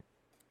end that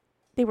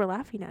they were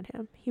laughing at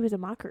him. He was a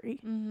mockery.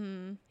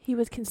 He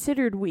was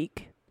considered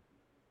weak,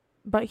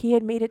 but he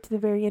had made it to the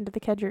very end of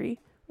the Kedgery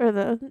or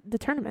the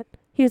tournament.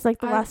 He was like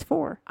the last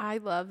four. I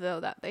love though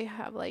that they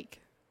have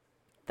like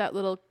that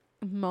little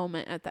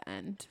moment at the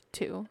end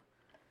too.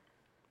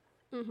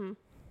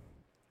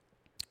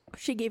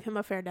 She gave him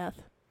a fair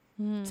death.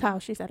 That's how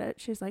she said it.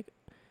 She's like,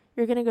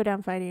 you're going to go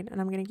down fighting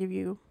and I'm going to give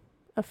you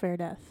a fair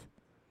death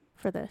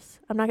for this.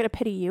 I'm not going to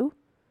pity you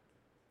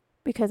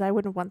because I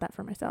wouldn't want that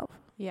for myself.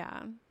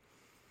 Yeah.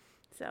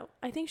 So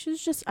I think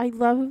I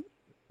love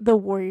the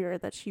warrior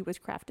that she was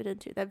crafted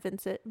into, that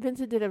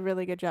Vincent did a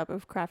really good job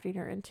of crafting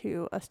her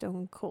into a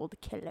stone cold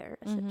killer,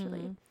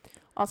 essentially.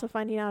 Also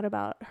finding out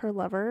about her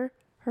lover,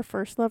 her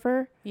first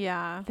lover.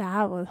 Yeah.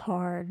 That was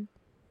hard.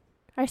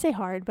 I say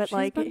hard, but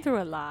she's been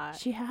through a lot.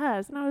 She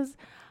has. And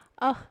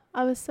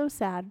I was so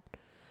sad.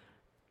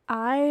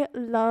 I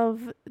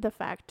love the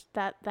fact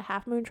that the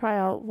Half Moon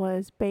trial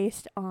was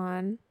based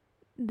on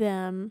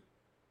them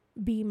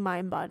being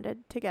mind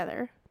bonded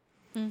together.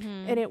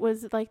 And it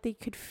was like they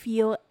could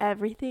feel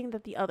everything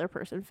that the other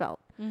person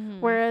felt.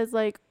 Whereas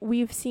like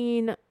we've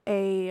seen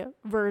a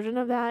version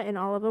of that in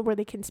all of them where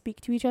they can speak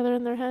to each other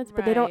in their heads,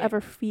 but they don't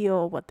ever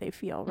feel what they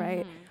feel,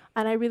 right?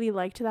 And I really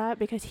liked that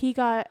because he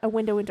got a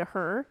window into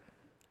her.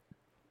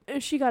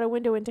 She got a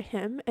window into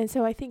him. And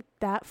so I think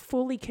that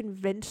fully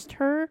convinced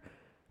her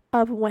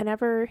of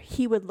whenever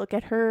he would look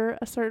at her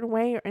a certain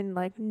way and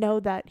like know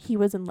that he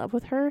was in love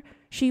with her,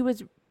 she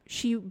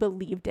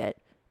believed it.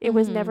 It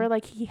was never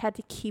like he had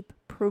to keep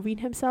proving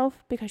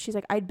himself because she's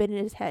like, I'd been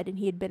in his head and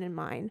he had been in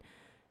mine.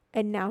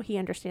 And now he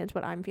understands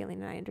what I'm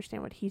feeling and I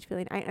understand what he's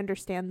feeling. I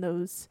understand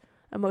those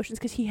emotions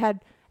because he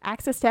had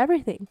access to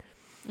everything.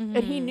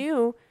 And he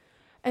knew.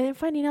 And then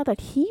finding out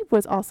that he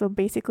was also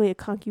basically a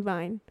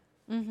concubine.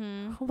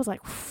 I was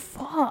like,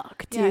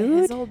 fuck, dude.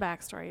 Yeah, his whole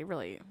backstory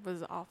really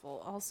was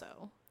awful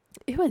also.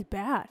 It was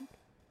bad.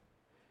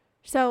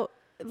 So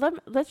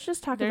let's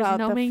just talk about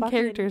there's no main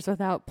characters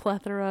without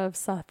plethora of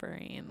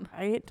suffering,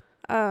 right?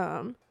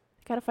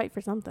 Gotta fight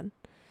for something.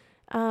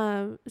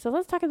 So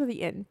let's talk about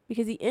the end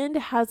because the end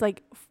has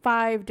like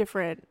 5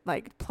 different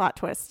like plot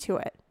twists to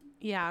it.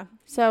 Yeah.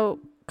 So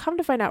come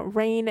to find out,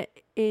 Rain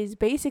is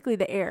basically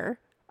the heir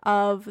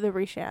of the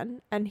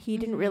Rishan, and he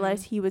didn't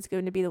realize he was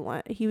going to be the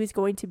one. He was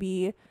going to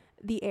be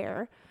the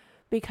heir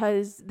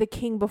because the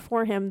king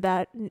before him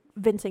that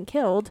Vincent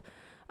killed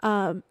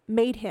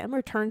made him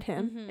or turned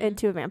him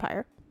into a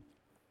vampire.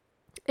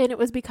 And it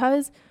was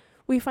because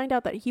we find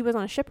out that he was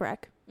on a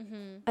shipwreck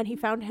and he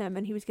found him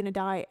and he was going to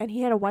die and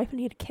he had a wife and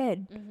he had a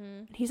kid.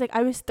 And he's like,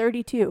 I was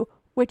 32,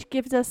 which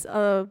gives us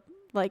a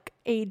like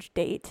age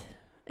date,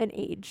 an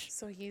age.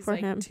 So he's for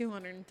like him.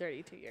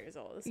 232 years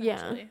old,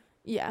 essentially.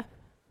 Yeah.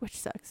 Which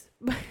sucks.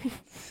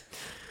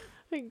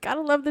 I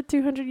gotta love the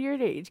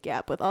 200-year age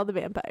gap with all the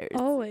vampires.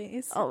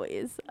 Always.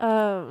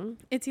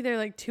 It's either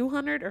like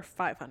 200 or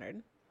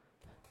 500.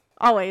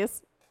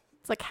 Always.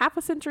 It's like half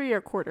a century or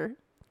a quarter.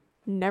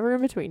 Never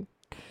in between.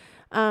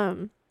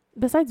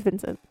 Besides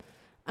Vincent.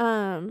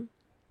 What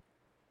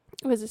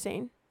was it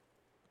saying?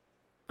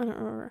 I don't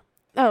remember.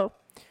 Oh,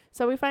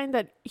 so we find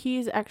that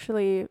he's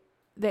actually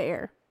the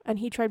heir, and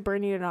he tried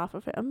burning it off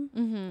of him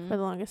for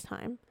the longest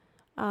time.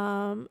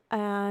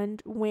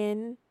 And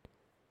when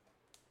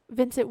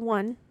Vincent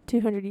won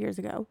 200 years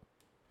ago,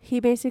 he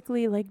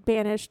basically like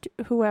banished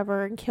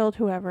whoever and killed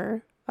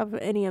whoever of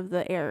any of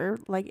the heir,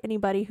 like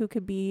anybody who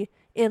could be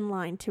in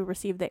line to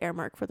receive the heir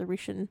mark for the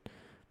Rishan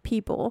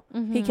people.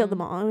 He killed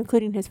them all,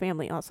 including his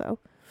family also,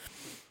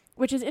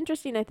 which is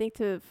interesting, I think,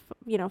 to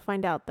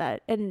find out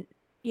that. And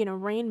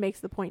Rain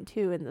makes the point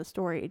too in the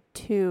story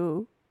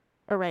to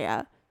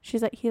Araya.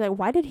 He's like,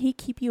 why did he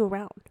keep you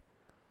around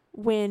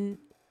when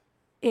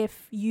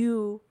if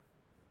you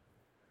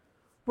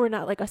were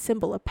not like a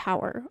symbol of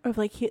power, of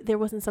like there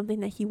wasn't something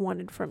that he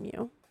wanted from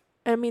you.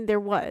 I mean, there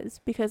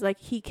was, because like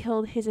he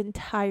killed his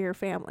entire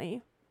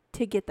family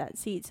to get that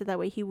seat, so that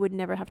way he would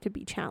never have to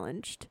be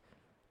challenged.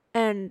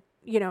 And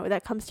you know,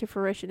 that comes to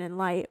fruition in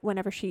light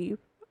whenever she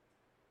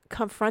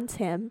confronts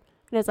him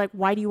and is like,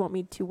 why do you want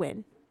me to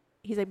win?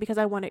 He's like, because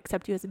I want to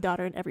accept you as a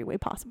daughter in every way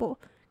possible.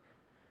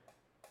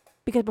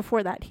 Because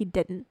before that, he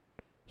didn't.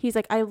 He's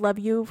like, I love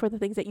you for the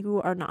things that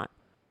you are not,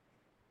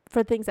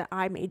 for the things that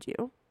I made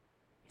you.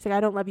 He's like,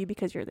 I don't love you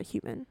because you're the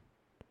human.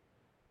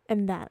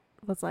 And that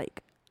was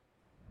like,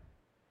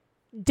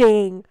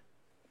 dang.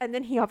 And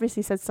then he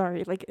obviously said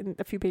sorry, like in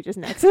a few pages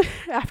next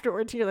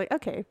afterwards. You're like,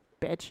 okay,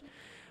 bitch.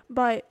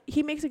 But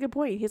he makes a good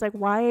point. He's like,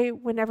 why,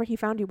 whenever he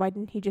found you, why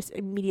didn't he just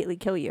immediately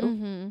kill you?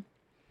 Mm-hmm.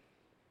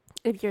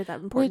 If you're that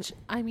important. Which,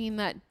 I mean,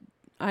 that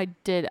I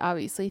did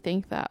obviously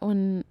think that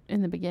when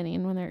in the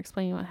beginning, when they're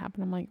explaining what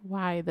happened, I'm like,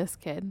 why this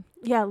kid?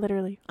 Yeah,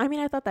 literally. I mean,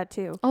 I thought that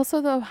too.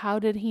 Also, though, how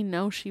did he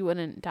know she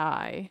wouldn't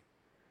die?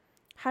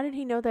 How did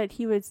he know that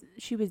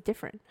she was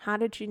different? How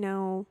did she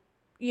know,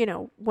 you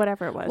know,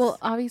 whatever it was? Well,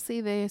 obviously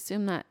they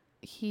assume that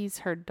he's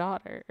her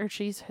daughter, or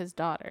she's his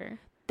daughter.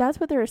 That's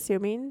what they're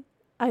assuming.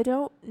 I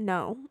don't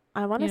know.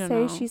 I want to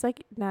say know. she's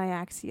like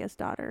Nyaxia's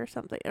daughter or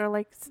something, or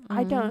like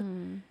I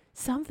don't,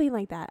 something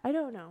like that. I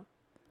don't know.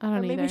 I don't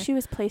or maybe either. she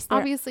was placed there.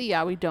 Obviously,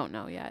 yeah, we don't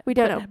know yet. We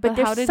don't know, but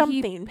there's how did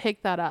something. he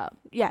pick that up?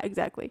 Yeah,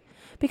 exactly.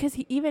 Because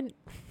he even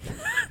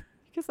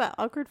because that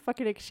awkward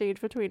fucking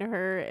exchange between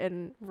her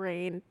and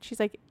Rain. She's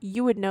like,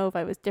 "You would know if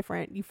I was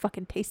different. You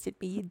fucking tasted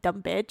me, you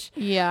dumb bitch."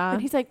 Yeah.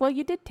 And he's like, "Well,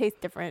 you did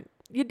taste different.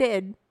 You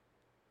did.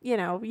 You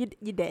know,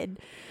 you did."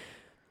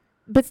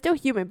 But still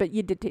human, but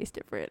you did taste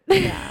different.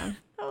 Yeah.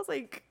 I was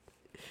like,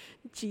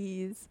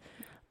 jeez.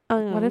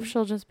 What if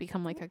she'll just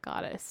become like a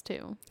goddess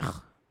too?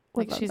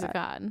 Like she's a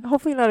god.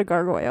 Hopefully not a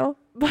gargoyle.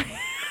 But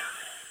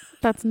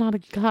that's not a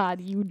god,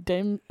 you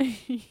dim.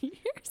 You're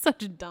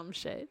such a dumb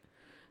shit.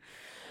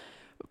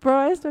 Bro,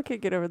 I still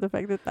can't get over the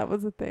fact that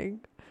was a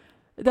thing.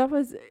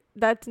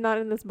 That's not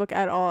in this book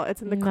at all.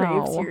 It's in the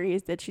Crave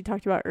series that she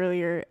talked about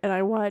earlier. And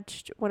I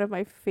watched one of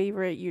my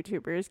favorite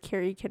YouTubers,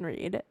 Carrie Can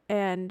Read,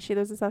 and she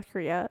lives in South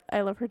Korea.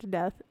 I love her to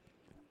death.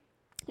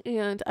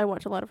 And I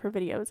watch a lot of her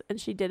videos, and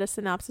she did a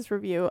synopsis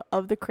review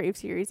of the Crave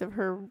series of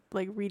her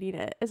like reading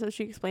it. And so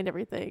she explained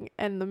everything.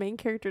 And the main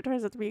character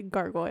turns out to be a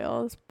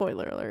gargoyle.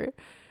 Spoiler alert.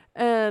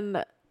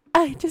 And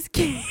I just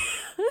can't.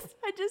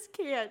 I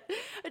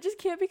just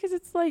can't because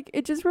it's like,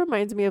 it just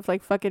reminds me of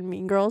like fucking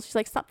Mean Girls. She's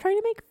like, stop trying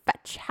to make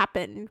fetch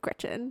happen,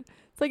 Gretchen.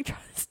 It's like,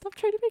 stop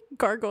trying to make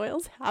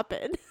gargoyles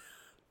happen.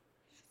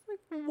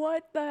 Like,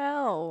 what the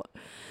hell?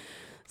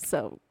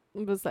 So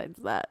besides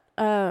that,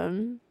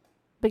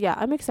 but yeah,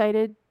 I'm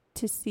excited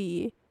to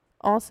see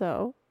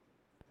also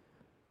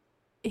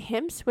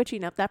him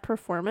switching up that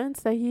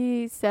performance that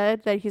he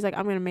said that he's like,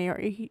 I'm gonna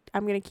marry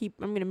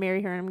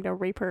her and I'm gonna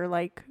rape her,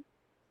 like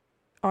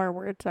R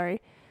word,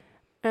 sorry.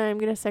 And I'm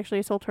gonna sexually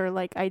assault her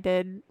like I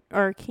did,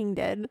 or King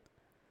did,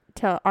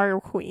 to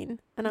our queen.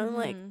 And I'm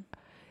like,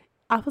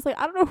 I was like,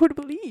 I don't know who to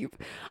believe.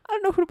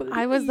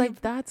 I was like,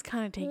 that's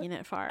kind of taking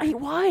it far. I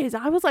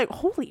was like,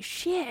 holy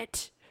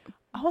shit.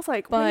 I was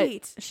like, but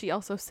wait. She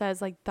also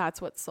says like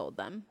that's what sold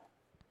them,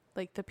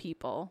 like the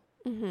people,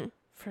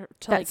 for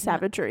to that like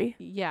savagery.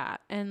 Yeah,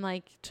 and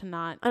like to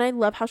not. And I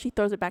love how she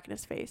throws it back in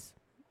his face.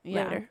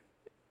 Yeah. Later,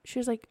 she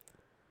was like,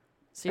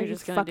 "So you're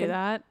just gonna do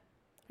that?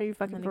 Are you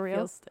fucking for real?"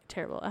 Feels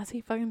terrible, as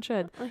he fucking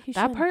should. He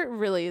that should. part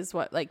really is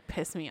what like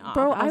pissed me off.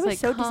 Bro, I was like,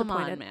 so come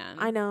disappointed. on, man.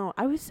 I know.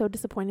 I was so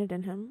disappointed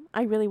in him.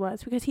 I really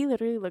was, because he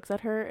literally looks at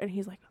her and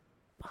he's like,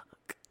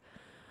 "Fuck.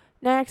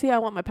 Now, actually, I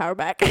want my power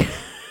back."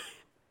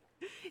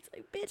 He's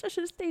like, "Bitch, I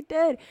should have stayed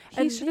dead."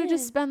 He should have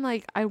just been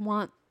like, "I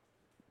want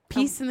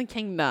peace in the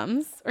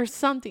kingdoms" or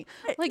something.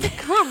 Like,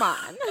 come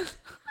on.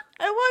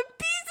 I want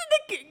peace in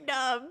the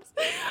kingdoms.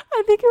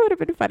 I think it would have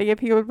been funny if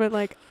he would have been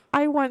like,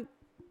 I want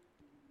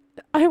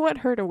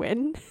her to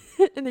win.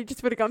 And they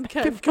just would have gone back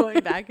and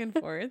going back and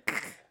forth.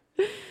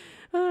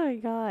 Oh my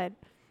god.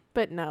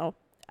 But no.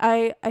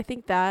 I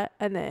think that,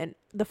 and then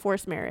the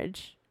forced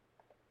marriage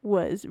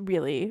was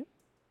really,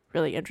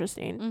 really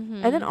interesting.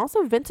 And then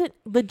also Vincent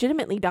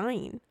legitimately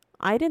dying.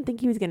 I didn't think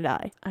he was gonna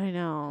die. I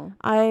know.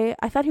 I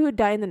thought he would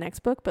die in the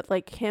next book, but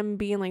like him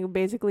being like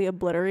basically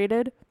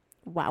obliterated.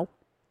 Wow.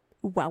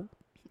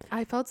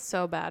 I felt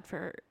so bad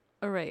for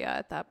Araya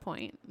at that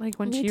point. Like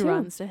when Me she too.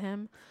 runs to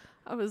him,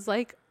 I was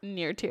like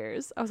near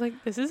tears. I was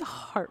like, this is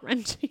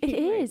heart-wrenching. It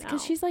is, right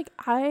because now. she's like,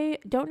 I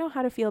don't know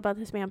how to feel about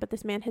this man, but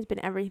this man has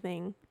been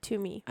everything to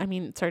me. I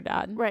mean, it's her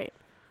dad. Right.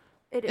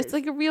 It's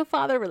like a real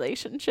father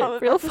relationship. Oh,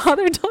 real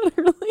father-daughter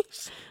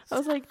relationship. I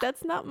was like,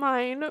 that's not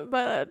mine,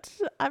 but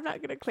I'm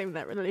not gonna claim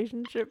that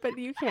relationship, but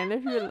you can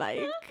if you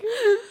like.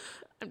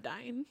 I'm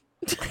dying.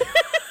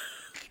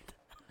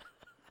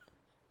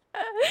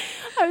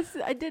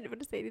 I didn't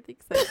want to say anything,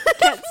 so I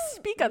can't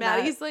speak on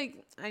Maddie's that. like,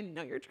 I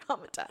know you're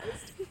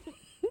traumatized,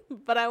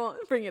 but I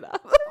won't bring it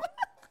up.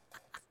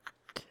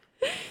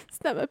 It's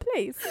not my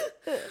place.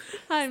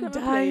 I'm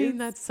dying.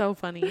 That's so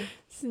funny.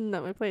 It's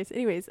not my place.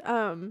 Anyways,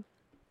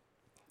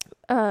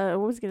 what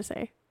was I gonna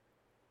say?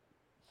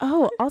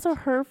 Oh, also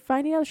her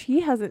finding out she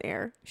has an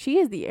heir. She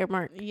is the heir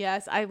mark.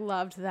 Yes, I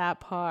loved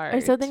that part.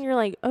 And so then you're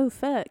like, oh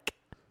fuck.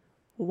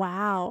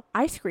 Wow.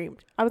 I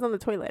screamed. I was on the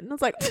toilet and I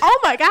was like, oh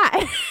my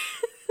God.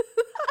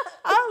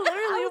 I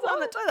literally was on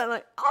the toilet. I'm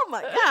like, oh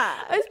my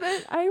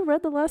God. I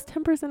read the last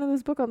 10% of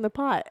this book on the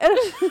pot.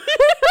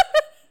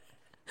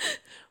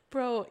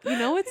 Bro, you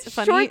know what's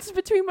funny? Shorts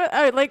between my,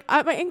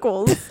 at my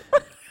ankles.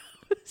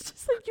 It's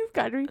just like, you've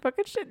got to be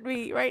fucking shitting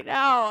me right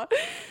now.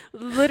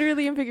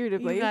 Literally and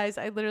figuratively. You guys,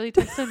 I literally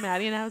texted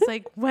Maddie and I was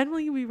like, when will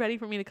you be ready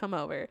for me to come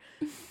over?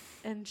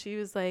 And she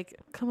was like,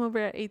 come over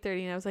at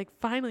 8:30. And I was like,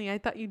 finally, I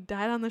thought you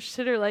died on the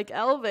shitter like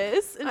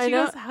Elvis. And she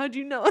goes, how'd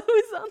you know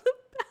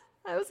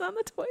I was on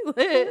the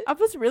toilet? I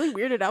was really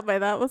weirded out by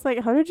that. I was like,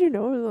 how did you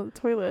know I was on the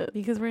toilet?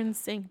 Because we're in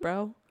sync,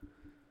 bro.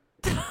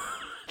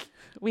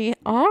 We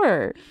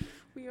are.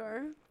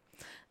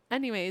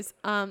 Anyways,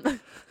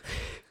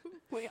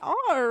 We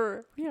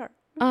are.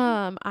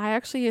 I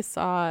actually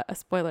saw a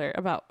spoiler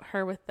about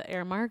her with the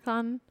air mark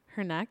on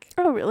her neck.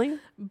 Oh, really?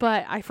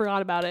 But I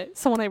forgot about it.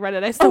 So when I read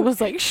it, I still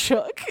was like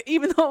shook,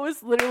 even though it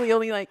was literally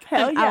only like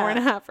an hour and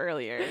a half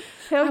earlier.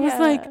 I was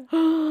like,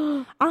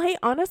 I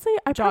honestly,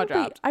 jaw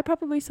dropped. I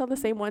probably saw the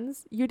same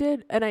ones you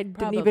did, and I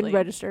didn't even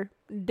register.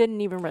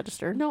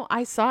 No,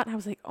 I saw it and I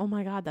was like, oh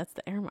my God, that's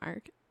the air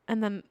mark.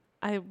 And then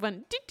I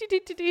went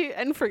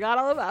and forgot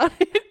all about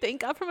it.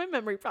 Thank God for my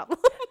memory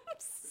problems.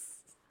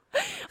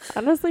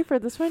 Honestly, for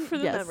this one, for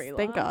the memory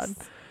thank loss.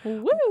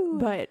 God. Woo!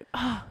 But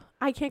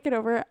I can't get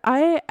over it.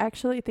 I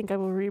actually think I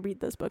will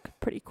reread this book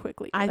pretty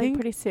quickly. I think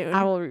pretty soon.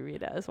 I will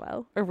reread it as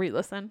well, or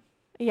re-listen.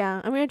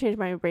 Yeah, I'm gonna change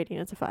my rating.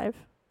 It's a 5.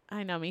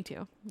 I know, me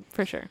too,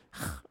 for sure.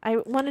 I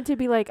wanted to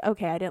be like,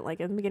 okay, I didn't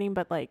like it in the beginning,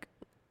 but like,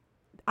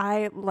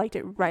 I liked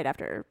it right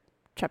after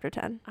chapter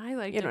 10. I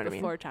liked it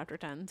before chapter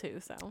 10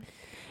 too, so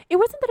it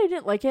wasn't that I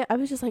didn't like it. I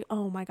was just like,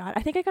 oh my God.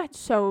 I think I got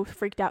so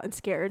freaked out and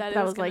scared that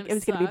I was like, it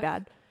was gonna be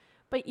bad.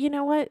 But you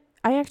know what?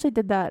 I actually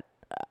did that.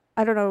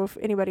 I don't know if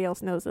anybody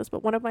else knows this,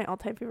 but one of my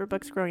all-time favorite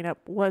books growing up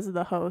was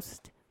The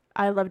Host.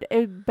 I loved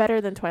it.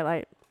 Better than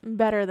Twilight.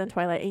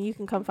 And you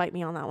can come fight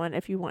me on that one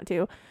if you want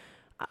to.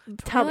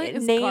 Tell me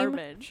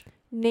garbage.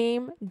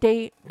 Name,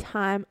 date,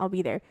 time. I'll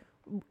be there,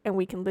 and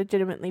we can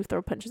legitimately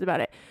throw punches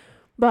about it.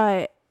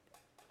 But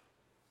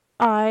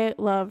I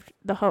loved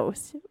The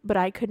Host, but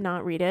I could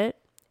not read it.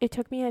 It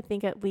took me, I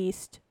think, at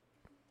least,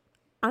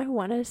 I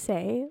want to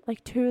say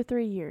like 2 or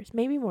 3 years,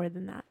 maybe more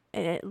than that,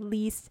 and at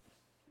least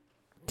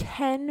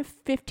 10,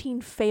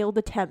 15 failed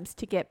attempts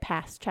to get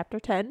past chapter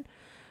 10.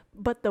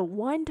 But the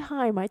one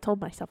time I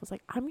told myself, I was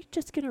like, I'm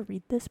just going to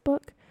read this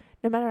book,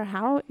 no matter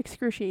how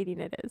excruciating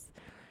it is,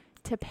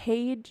 to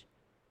page,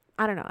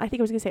 I don't know, I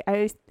think I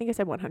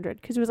said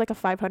 100, because it was like a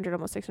 500,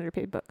 almost 600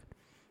 page book.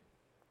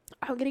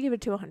 I'm going to give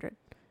it to 100.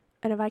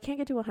 And if I can't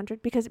get to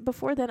 100, because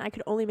before then I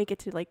could only make it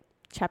to like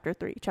chapter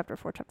 3, chapter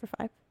 4, chapter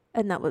 5.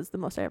 And that was the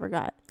most I ever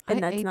got.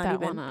 And that's not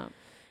even,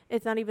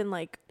 it's not even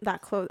like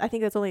that close. I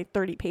think that's only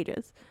 30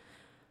 pages.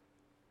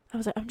 I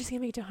was like, I'm just going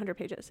to make it to 100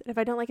 pages. And if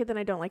I don't like it, then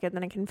I don't like it.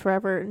 Then I can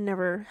forever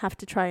never have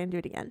to try and do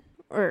it again.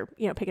 Or,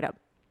 pick it up.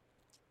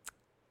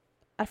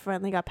 I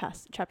finally got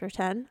past chapter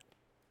 10.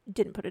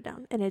 Didn't put it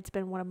down. And it's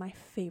been one of my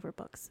favorite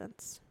books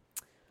since.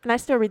 And I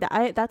still read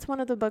that. That's one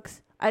of the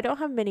books. I don't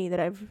have many that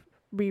I've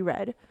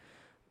reread.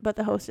 But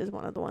The Host is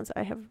one of the ones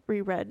I have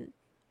reread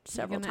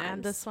several times.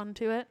 Add this one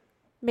to it?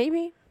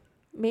 Maybe.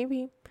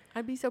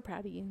 I'd be so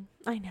proud of you.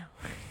 I know.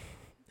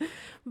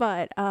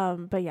 But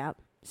yeah.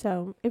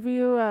 So if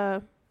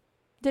you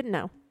didn't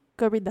know,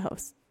 go read The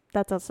Host.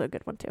 That's also a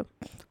good one too.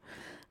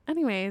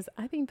 Anyways,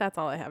 I think that's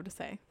all I have to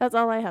say. That's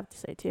all I have to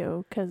say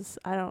too, because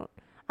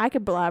I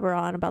could blabber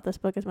on about this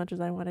book as much as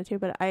I wanted to,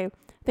 but I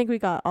think we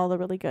got all the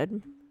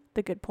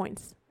good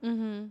points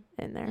in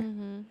there.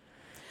 Mm-hmm.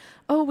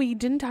 Oh, we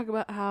didn't talk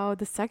about how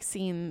the sex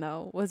scene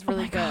though was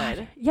really good.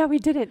 God. Yeah, we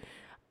didn't.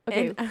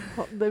 Okay,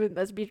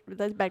 let's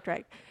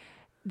backtrack.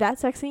 That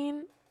sex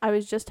scene, I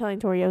was just telling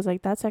Tori, I was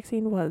like, that sex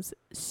scene was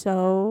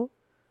so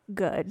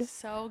good.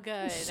 So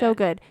good. So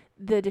good.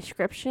 The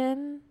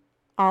description,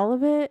 all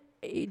of it,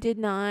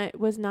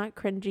 was not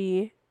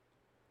cringy,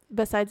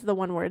 besides the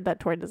one word that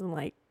Tori doesn't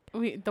like.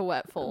 The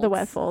wet folds. The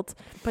wet folds.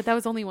 But that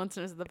was only once,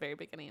 and it was at the very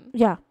beginning.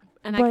 Yeah.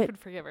 And I could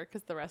forgive her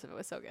because the rest of it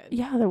was so good.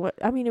 Yeah,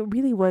 it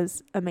really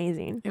was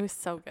amazing. It was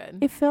so good.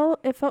 It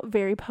felt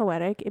very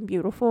poetic and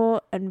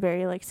beautiful and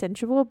very like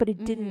sensual, but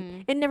it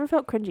didn't. It never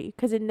felt cringy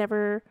because it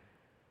never.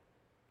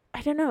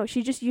 I don't know.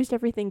 She just used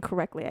everything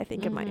correctly. I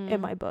think in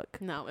my book.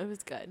 No, it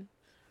was good.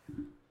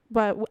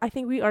 But I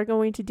think we are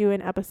going to do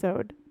an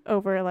episode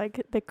over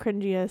like the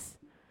cringiest.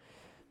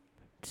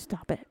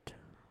 Stop it.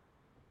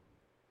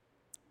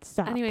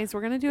 Stop. Anyways,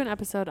 we're gonna do an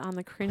episode on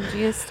the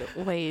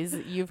cringiest ways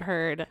you've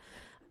heard.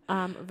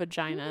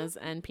 Vaginas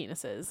and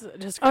penises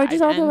described,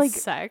 and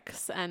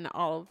sex and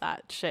all of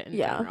that shit in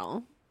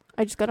general.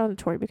 I just got on to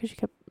Tori because she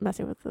kept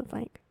messing with the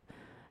mic,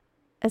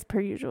 as per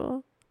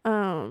usual.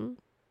 I'm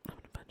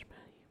gonna punch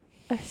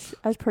Maddie.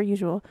 As per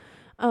usual.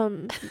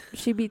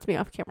 She beats me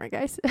off camera,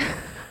 guys.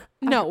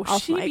 No,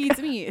 she beats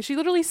me. She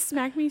literally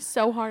smacked me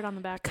so hard on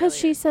the back. Because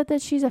she said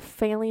that she's a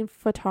failing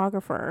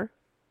photographer.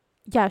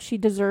 Yeah, she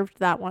deserved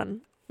that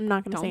one. I'm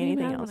not going to say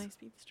anything else.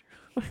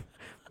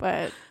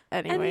 But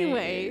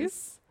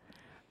anyways,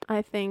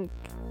 I think...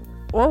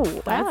 Whoa,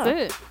 that's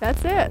it.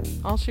 That's it.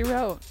 All she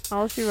wrote.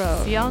 All she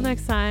wrote. See y'all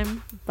next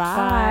time.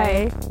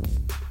 Bye.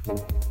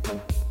 Bye.